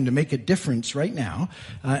with him to make a difference right now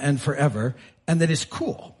and forever, and that is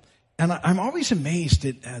cool. And I'm always amazed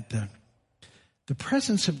at the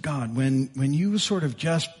presence of God when you sort of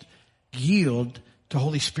just yield to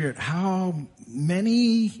Holy Spirit, how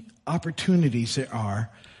many opportunities there are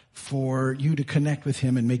for you to connect with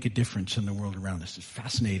him and make a difference in the world around us. It's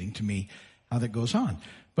fascinating to me how that goes on.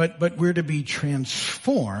 But we're to be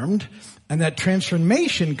transformed, and that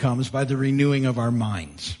transformation comes by the renewing of our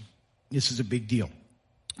minds. This is a big deal.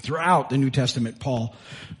 Throughout the New Testament, Paul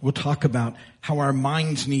will talk about how our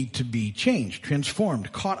minds need to be changed,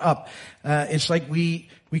 transformed, caught up. It's like we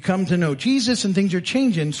come to know Jesus and things are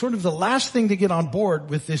changing. Sort of the last thing to get on board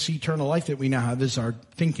with this eternal life that we now have is our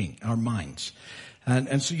thinking, our minds.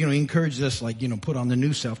 And so, he encourages us, put on the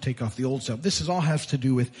new self, take off the old self. This all has to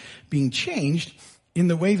do with being changed in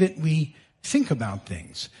the way that we think about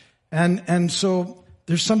things. And so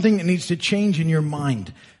there's something that needs to change in your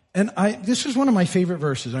mind. And this is one of my favorite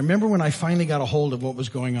verses. I remember when I finally got a hold of what was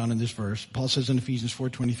going on in this verse. Paul says in Ephesians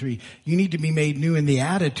 4:23, you need to be made new in the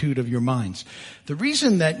attitude of your minds. The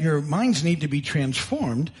reason that your minds need to be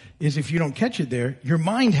transformed is, if you don't catch it there, your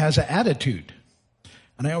mind has an attitude.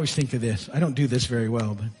 And I always think of this. I don't do this very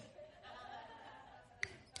well, but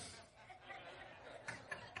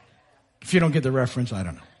if you don't get the reference, I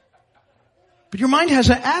don't know. But your mind has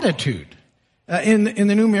an attitude. In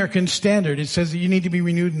the New American Standard, it says that you need to be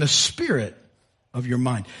renewed in the spirit of your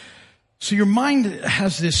mind. So your mind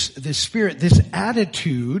has this spirit, this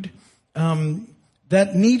attitude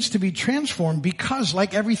that needs to be transformed, because,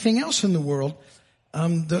 like everything else in the world,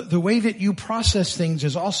 the way that you process things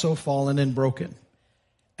is also fallen and broken.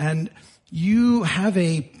 And you have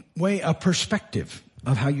a perspective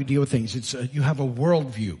of how you deal with things. You have a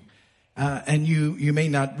worldview. And you may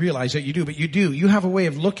not realize that you do, but you do. You have a way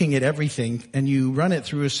of looking at everything, and you run it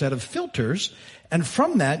through a set of filters. And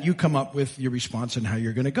from that, you come up with your response and how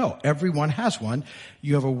you're going to go. Everyone has one.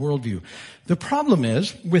 You have a worldview. The problem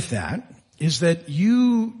with that is that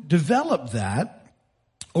you develop that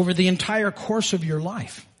over the entire course of your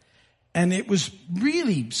life. And it was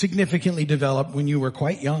really significantly developed when you were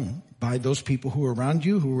quite young by those people who were around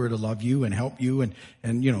you, who were to love you and help you. And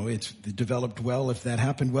it's developed well if that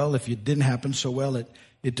happened well. If it didn't happen so well, it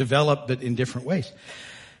developed, but in different ways.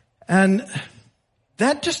 And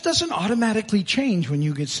that just doesn't automatically change when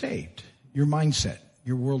you get saved. Your mindset,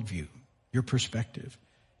 your worldview, your perspective.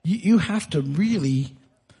 You have to really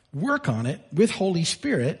work on it with Holy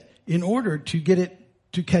Spirit in order to get it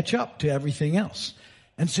to catch up to everything else.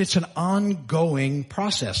 And so it's an ongoing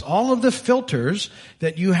process. All of the filters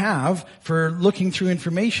that you have for looking through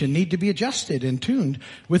information need to be adjusted and tuned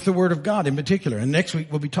with the Word of God in particular. And next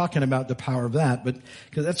week we'll be talking about the power of that, but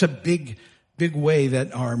because that's a big way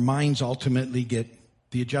that our minds ultimately get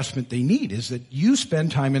the adjustment they need, is that you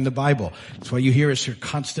spend time in the Bible. That's why you hear us here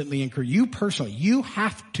constantly encourage you personally. You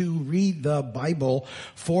have to read the Bible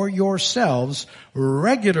for yourselves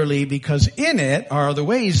regularly, because in it are the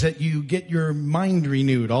ways that you get your mind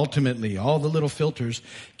renewed. Ultimately, all the little filters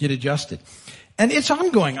get adjusted. And it's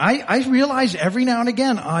ongoing. I realize every now and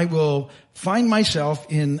again I will find myself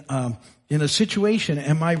in a situation,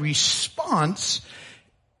 and my response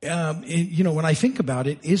when I think about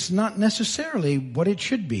it, is not necessarily what it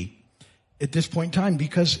should be at this point in time,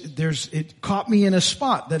 because it caught me in a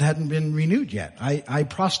spot that hadn't been renewed yet. I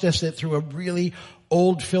processed it through a really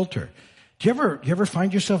old filter. Do you ever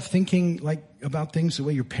find yourself thinking about things the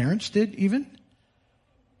way your parents did even?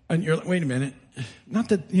 And you're like, wait a minute. Not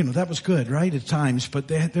that, that was good, right? At times, but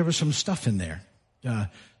there was some stuff in there.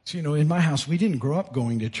 So, in my house, we didn't grow up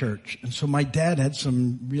going to church. And so my dad had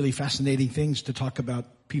some really fascinating things to talk about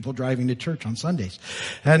people driving to church on Sundays.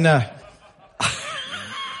 And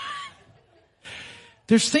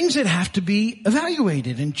there's things that have to be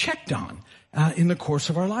evaluated and checked on. in the course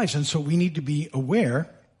of our lives. And so we need to be aware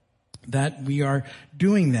that we are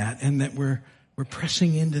doing that and that we're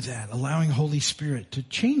pressing into that, allowing Holy Spirit to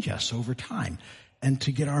change us over time and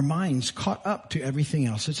to get our minds caught up to everything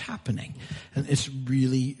else that's happening. And it's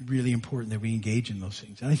really, really important that we engage in those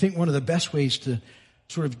things. And I think one of the best ways to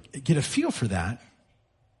sort of get a feel for that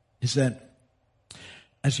is that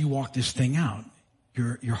as you walk this thing out,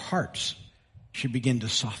 your hearts should begin to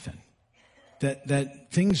soften.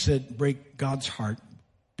 That things that break God's heart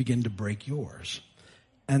begin to break yours.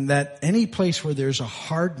 And that any place where there's a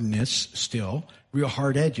hardness still, real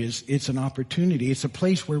hard edges, it's an opportunity. It's a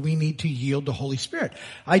place where we need to yield to Holy Spirit.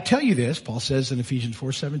 I tell you this, Paul says in Ephesians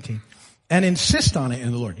 4:17, and insist on it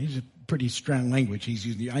in the Lord. He's a pretty strong language he's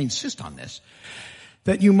using. I insist on this.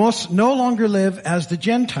 That you must no longer live as the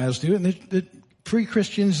Gentiles do. And the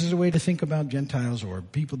pre-Christians is a way to think about Gentiles or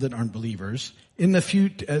people that aren't believers.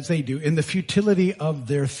 As they do, in the futility of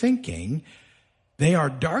their thinking, they are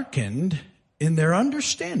darkened in their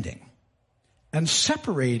understanding and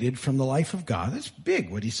separated from the life of God. That's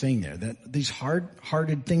big what he's saying there, that these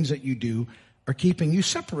hard-hearted things that you do are keeping you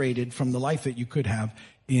separated from the life that you could have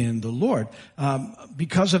in the Lord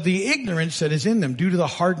because of the ignorance that is in them due to the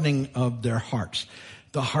hardening of their hearts.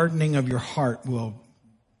 The hardening of your heart will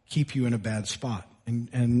keep you in a bad spot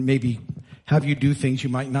and maybe have you do things you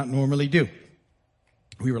might not normally do.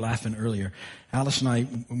 We were laughing earlier. Alice and I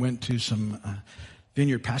went to some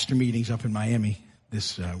Vineyard pastor meetings up in Miami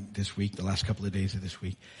this week, the last couple of days of this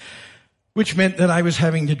week, which meant that I was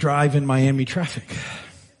having to drive in Miami traffic.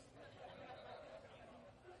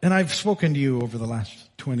 And I've spoken to you over the last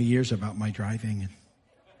 20 years about my driving and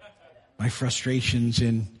my frustrations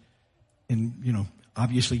in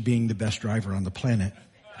obviously being the best driver on the planet.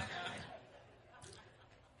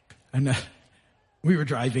 And we were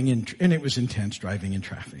driving and it was intense driving in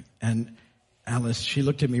traffic. And Alice, she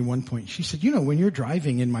looked at me at one point. She said, when you're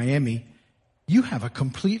driving in Miami, you have a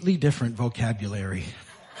completely different vocabulary.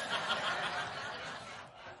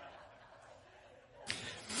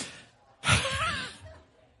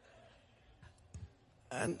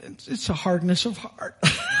 And it's a hardness of heart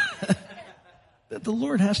that the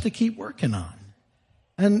Lord has to keep working on.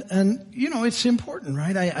 And it's important,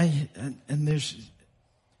 right? I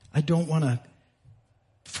don't want to,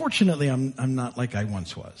 fortunately, I'm not like I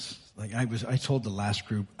once was. Like I told the last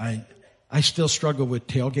group, I still struggle with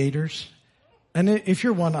tailgaters. And if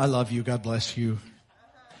you're one, I love you. God bless you.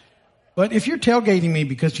 But if you're tailgating me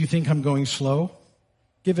because you think I'm going slow,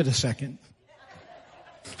 give it a second.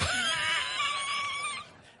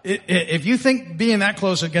 If you think being that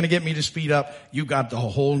close is going to get me to speed up, you got the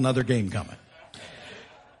whole nother game coming.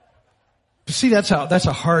 See, that's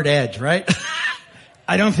a hard edge, right?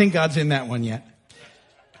 I don't think God's in that one yet.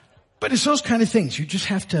 But it's those kind of things. You just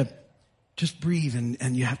have to just breathe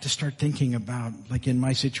and you have to start thinking about, like in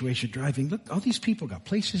my situation driving, look, all these people got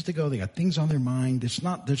places to go. They got things on their mind. There's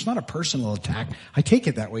not a personal attack. I take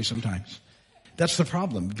it that way sometimes. That's the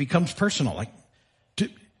problem. It becomes personal. Like,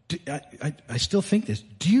 I still think this.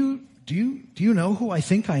 Do you know who I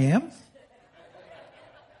think I am?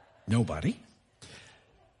 Nobody.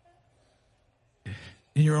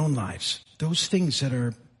 In your own lives, those things that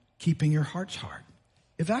are keeping your hearts hard,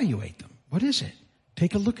 evaluate them. What is it?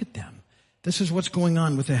 Take a look at them. This is what's going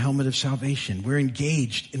on with the helmet of salvation. We're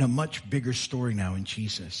engaged in a much bigger story now in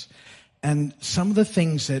Jesus. And some of the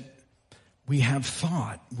things that we have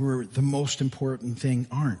thought were the most important thing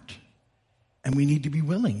aren't. And we need to be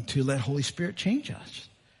willing to let Holy Spirit change us.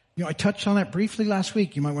 I touched on that briefly last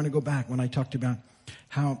week. You might want to go back when I talked about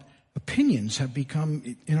how opinions have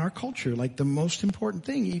become, in our culture, like the most important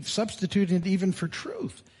thing. You've substituted even for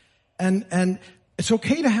truth. And it's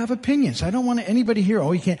okay to have opinions. I don't want anybody here,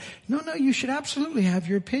 you can't. No, you should absolutely have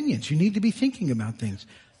your opinions. You need to be thinking about things.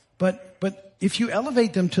 But if you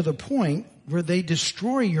elevate them to the point where they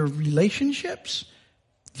destroy your relationships,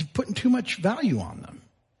 you're putting too much value on them.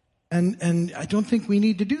 And I don't think we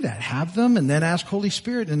need to do that. Have them and then ask Holy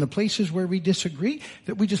Spirit in the places where we disagree,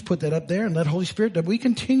 that we just put that up there and let Holy Spirit, that we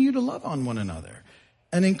continue to love on one another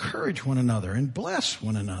and encourage one another and bless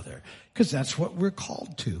one another, because that's what we're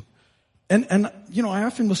called to. And I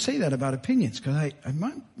often will say that about opinions, because I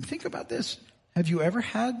think about this. Have you ever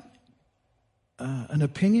had an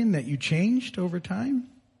opinion that you changed over time?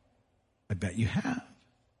 I bet you have.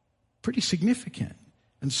 Pretty significant.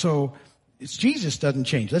 And so it's Jesus doesn't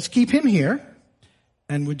change. Let's keep him here,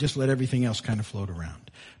 and we'll just let everything else kind of float around.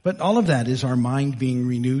 But all of that is our mind being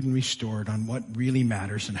renewed and restored on what really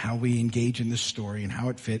matters and how we engage in this story and how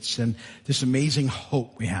it fits, and this amazing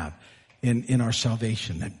hope we have in our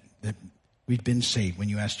salvation, that We've been saved when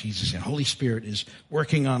you ask Jesus. And Holy Spirit is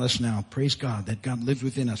working on us now. Praise God that God lives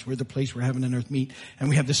within us. We're the place where heaven and earth meet. And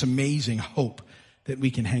we have this amazing hope that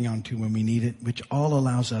we can hang on to when we need it, which all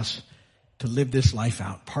allows us to live this life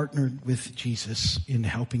out, partnered with Jesus in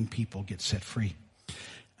helping people get set free.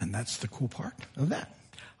 And that's the cool part of that.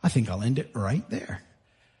 I think I'll end it right there.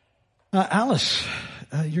 Alice,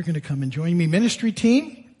 you're going to come and join me. Ministry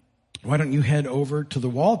team, why don't you head over to the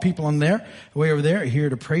wall? People on there, way over there, are here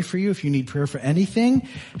to pray for you if you need prayer for anything.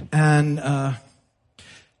 And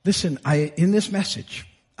listen, in this message,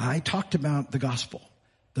 I talked about the gospel,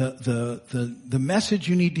 the message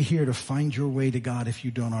you need to hear to find your way to God if you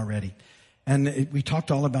don't already. And we talked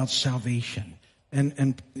all about salvation.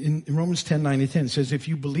 And in Romans 10:9-10, it says, if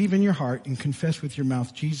you believe in your heart and confess with your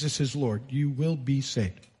mouth Jesus is Lord, you will be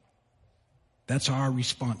saved. That's our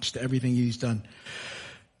response to everything he's done.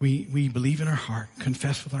 We believe in our heart,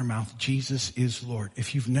 confess with our mouth, Jesus is Lord.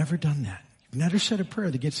 If you've never done that, you've never said a prayer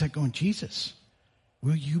that gets that going, Jesus,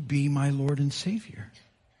 will you be my Lord and Savior?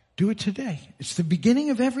 Do it today. It's the beginning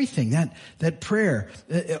of everything. That prayer,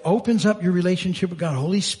 it opens up your relationship with God.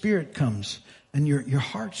 Holy Spirit comes and your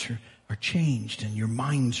hearts are changed and your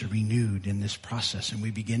minds are renewed in this process, and we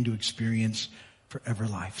begin to experience forever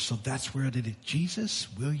life. So that's where it is. Jesus,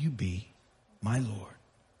 will you be my Lord,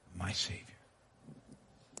 my Savior?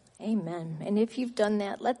 Amen. And if you've done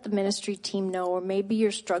that, let the ministry team know, or maybe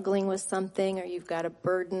you're struggling with something, or you've got a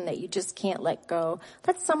burden that you just can't let go.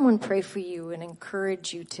 Let someone pray for you and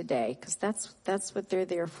encourage you today, because that's what they're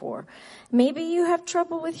there for. Maybe you have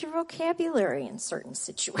trouble with your vocabulary in certain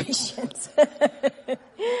situations,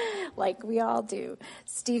 like we all do.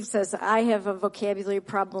 Steve says, I have a vocabulary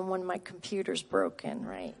problem when my computer's broken,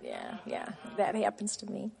 right? Yeah, that happens to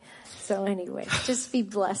me. So anyway, just be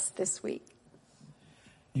blessed this week.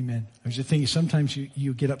 Amen. There's a thing, sometimes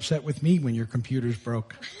you get upset with me when your computer's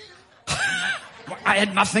broke. I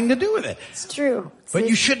had nothing to do with it. It's true. But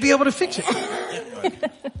you should be able to fix it.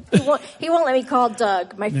 He won't let me call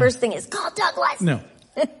Doug. My first thing is, call Douglas. No,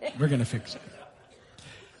 we're going to fix it.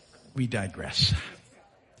 We digress.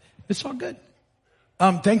 It's all good.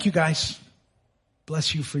 Thank you guys.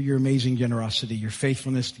 Bless you for your amazing generosity, your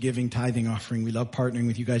faithfulness to giving, tithing, offering. We love partnering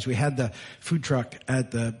with you guys. We had the food truck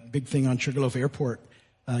at the big thing on Sugarloaf Airport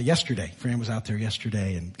yesterday. Fran was out there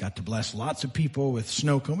yesterday and got to bless lots of people with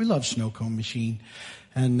snow cone. We love snow cone machine.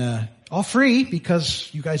 And all free because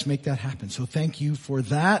you guys make that happen. So thank you for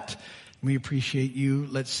that. We appreciate you.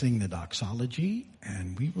 Let's sing the doxology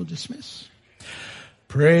and we will dismiss.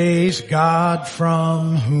 Praise God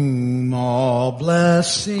from whom all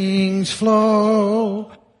blessings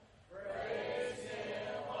flow.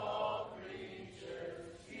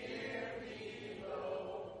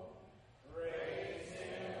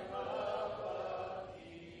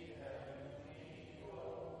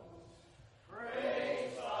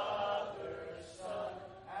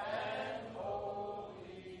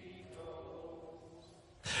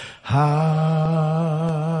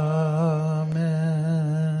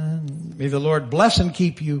 Amen. May the Lord bless and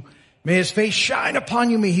keep you. May his face shine upon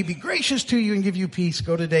you. May he be gracious to you and give you peace.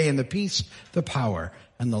 Go today in the peace, the power,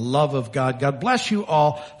 and the love of God. God bless you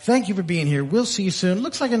all. Thank you for being here. We'll see you soon.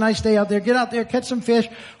 Looks like a nice day out there. Get out there, catch some fish.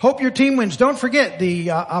 Hope your team wins. Don't forget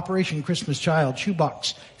the Operation Christmas Child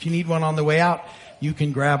shoebox. If you need one on the way out, you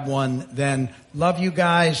can grab one then. Love you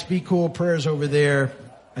guys. Be cool. Prayers over there.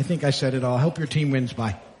 I think I said it all. Hope your team wins.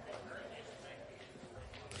 Bye.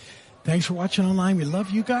 Thanks for watching online. We love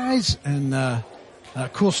you guys. And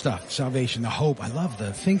cool stuff. Salvation, the hope. I love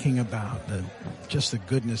the thinking about just the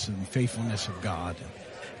goodness and faithfulness of God.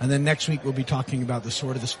 And then next week we'll be talking about the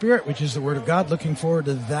sword of the Spirit, which is the Word of God. Looking forward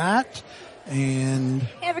to that. And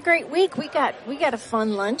have a great week. We got a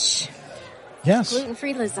fun lunch. Yes.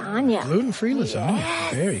 Gluten-free lasagna. Gluten-free lasagna.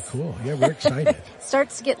 Yes. Very cool. Yeah, we're excited.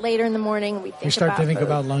 Starts to get later in the morning. We start to think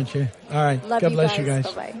about lunch. Yeah. All right. Love God bless you guys.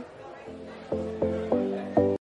 Bye-bye.